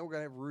 and we're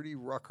going to have Rudy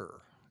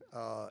Rucker.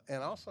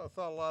 And also, I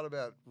thought a lot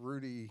about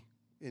Rudy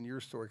in your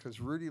story because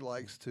Rudy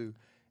likes to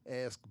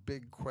ask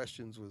big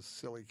questions with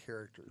silly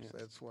characters. Yeah.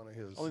 That's one of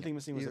his. Only thing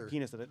missing was either. a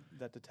penis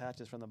that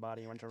detaches from the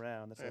body and runs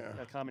around. That's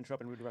a common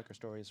trope in Rudy Rucker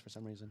stories for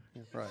some reason.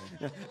 Yeah.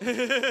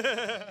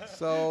 Right.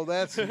 So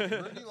that's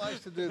Rudy likes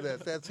to do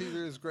that. That's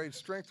either his great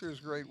strength or his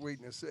great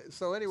weakness.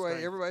 So anyway,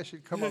 Strength. everybody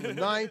should come on the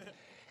 9th.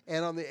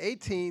 And on the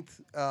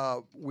 18th,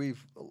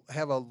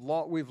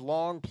 we've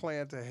long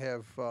planned to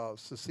have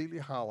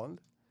Cecilia Holland,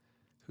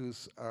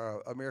 who's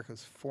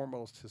America's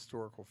foremost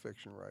historical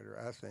fiction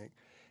writer, I think,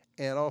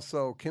 and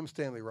also Kim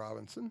Stanley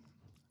Robinson,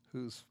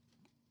 who's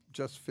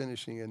just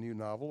finishing a new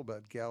novel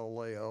about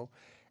Galileo.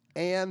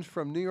 And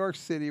from New York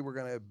City, we're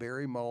going to have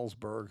Barry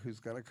Malzberg, who's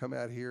going to come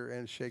out here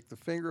and shake the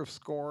finger of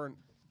scorn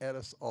at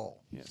us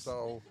all. Yes.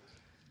 So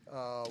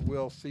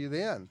we'll see you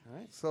then. All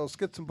right. So let's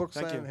get some books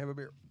Thank signed you. and have a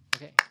beer.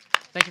 Okay.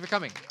 Thank you for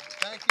coming.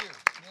 Thank you,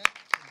 Nick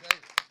and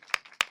David.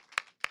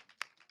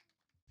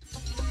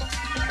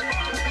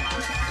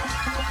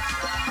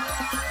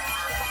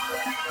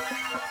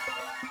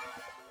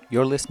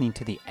 You're listening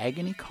to the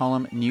Agony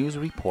Column News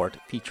Report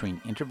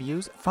featuring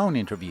interviews, phone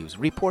interviews,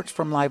 reports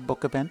from live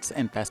book events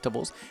and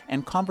festivals,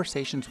 and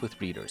conversations with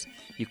readers.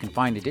 You can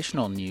find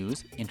additional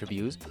news,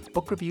 interviews,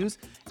 book reviews,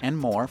 and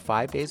more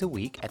 5 days a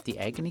week at the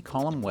Agony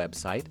Column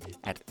website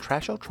at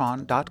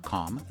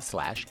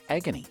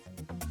trashotron.com/agony.